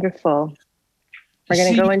 Lord. wonderful. We're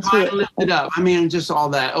going to go into it. Lift it up. I mean, just all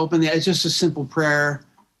that. It's just a simple prayer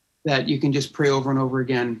that you can just pray over and over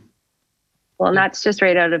again. Well, and that's just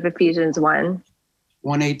right out of Ephesians 1.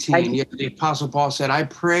 1:18. Yeah, the Apostle Paul said, I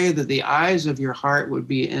pray that the eyes of your heart would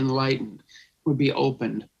be enlightened, would be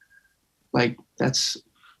opened. Like, that's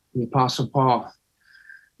the Apostle Paul.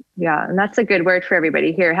 Yeah, and that's a good word for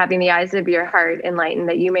everybody here. Having the eyes of your heart enlightened,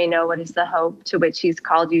 that you may know what is the hope to which he's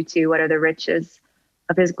called you to, what are the riches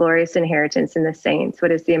of his glorious inheritance in the saints,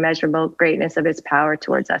 what is the immeasurable greatness of his power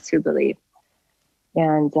towards us who believe.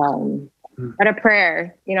 And what a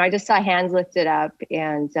prayer. You know, I just saw hands lifted up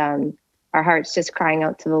and our hearts just crying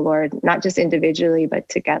out to the Lord, not just individually, but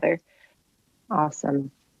together.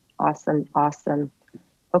 Awesome, awesome, awesome.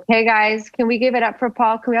 Okay, guys, can we give it up for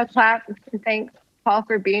Paul? Can we all clap and thank Paul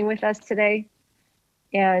for being with us today?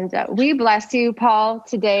 And we bless you, Paul,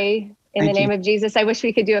 today in the name of Jesus. I wish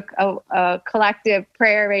we could do a collective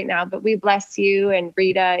prayer right now, but we bless you and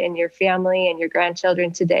Rita and your family and your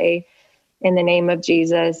grandchildren today in the name of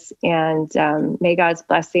Jesus. And may God's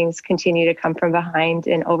blessings continue to come from behind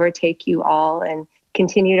and overtake you all and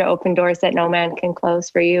continue to open doors that no man can close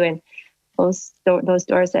for you and close those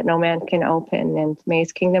doors that no man can open. And may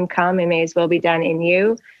his kingdom come and may his will be done in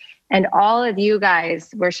you. And all of you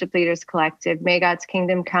guys, Worship Leaders Collective, may God's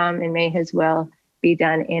kingdom come and may his will be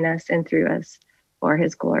done in us and through us for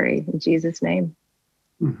his glory. In Jesus' name,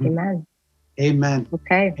 amen. Amen.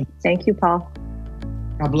 Okay. Thank you, Paul.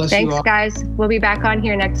 God bless you all. Thanks, guys. We'll be back on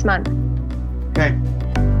here next month. Okay.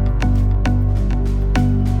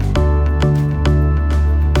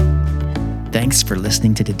 Thanks for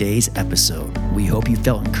listening to today's episode. We hope you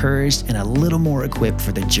felt encouraged and a little more equipped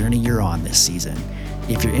for the journey you're on this season.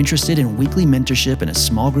 If you're interested in weekly mentorship in a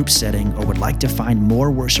small group setting or would like to find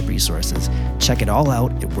more worship resources, check it all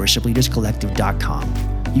out at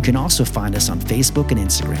worshipleaderscollective.com. You can also find us on Facebook and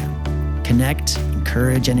Instagram. Connect,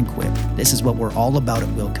 encourage, and equip. This is what we're all about at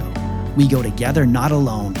Wilco. We go together, not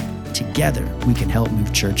alone. Together, we can help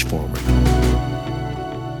move church forward.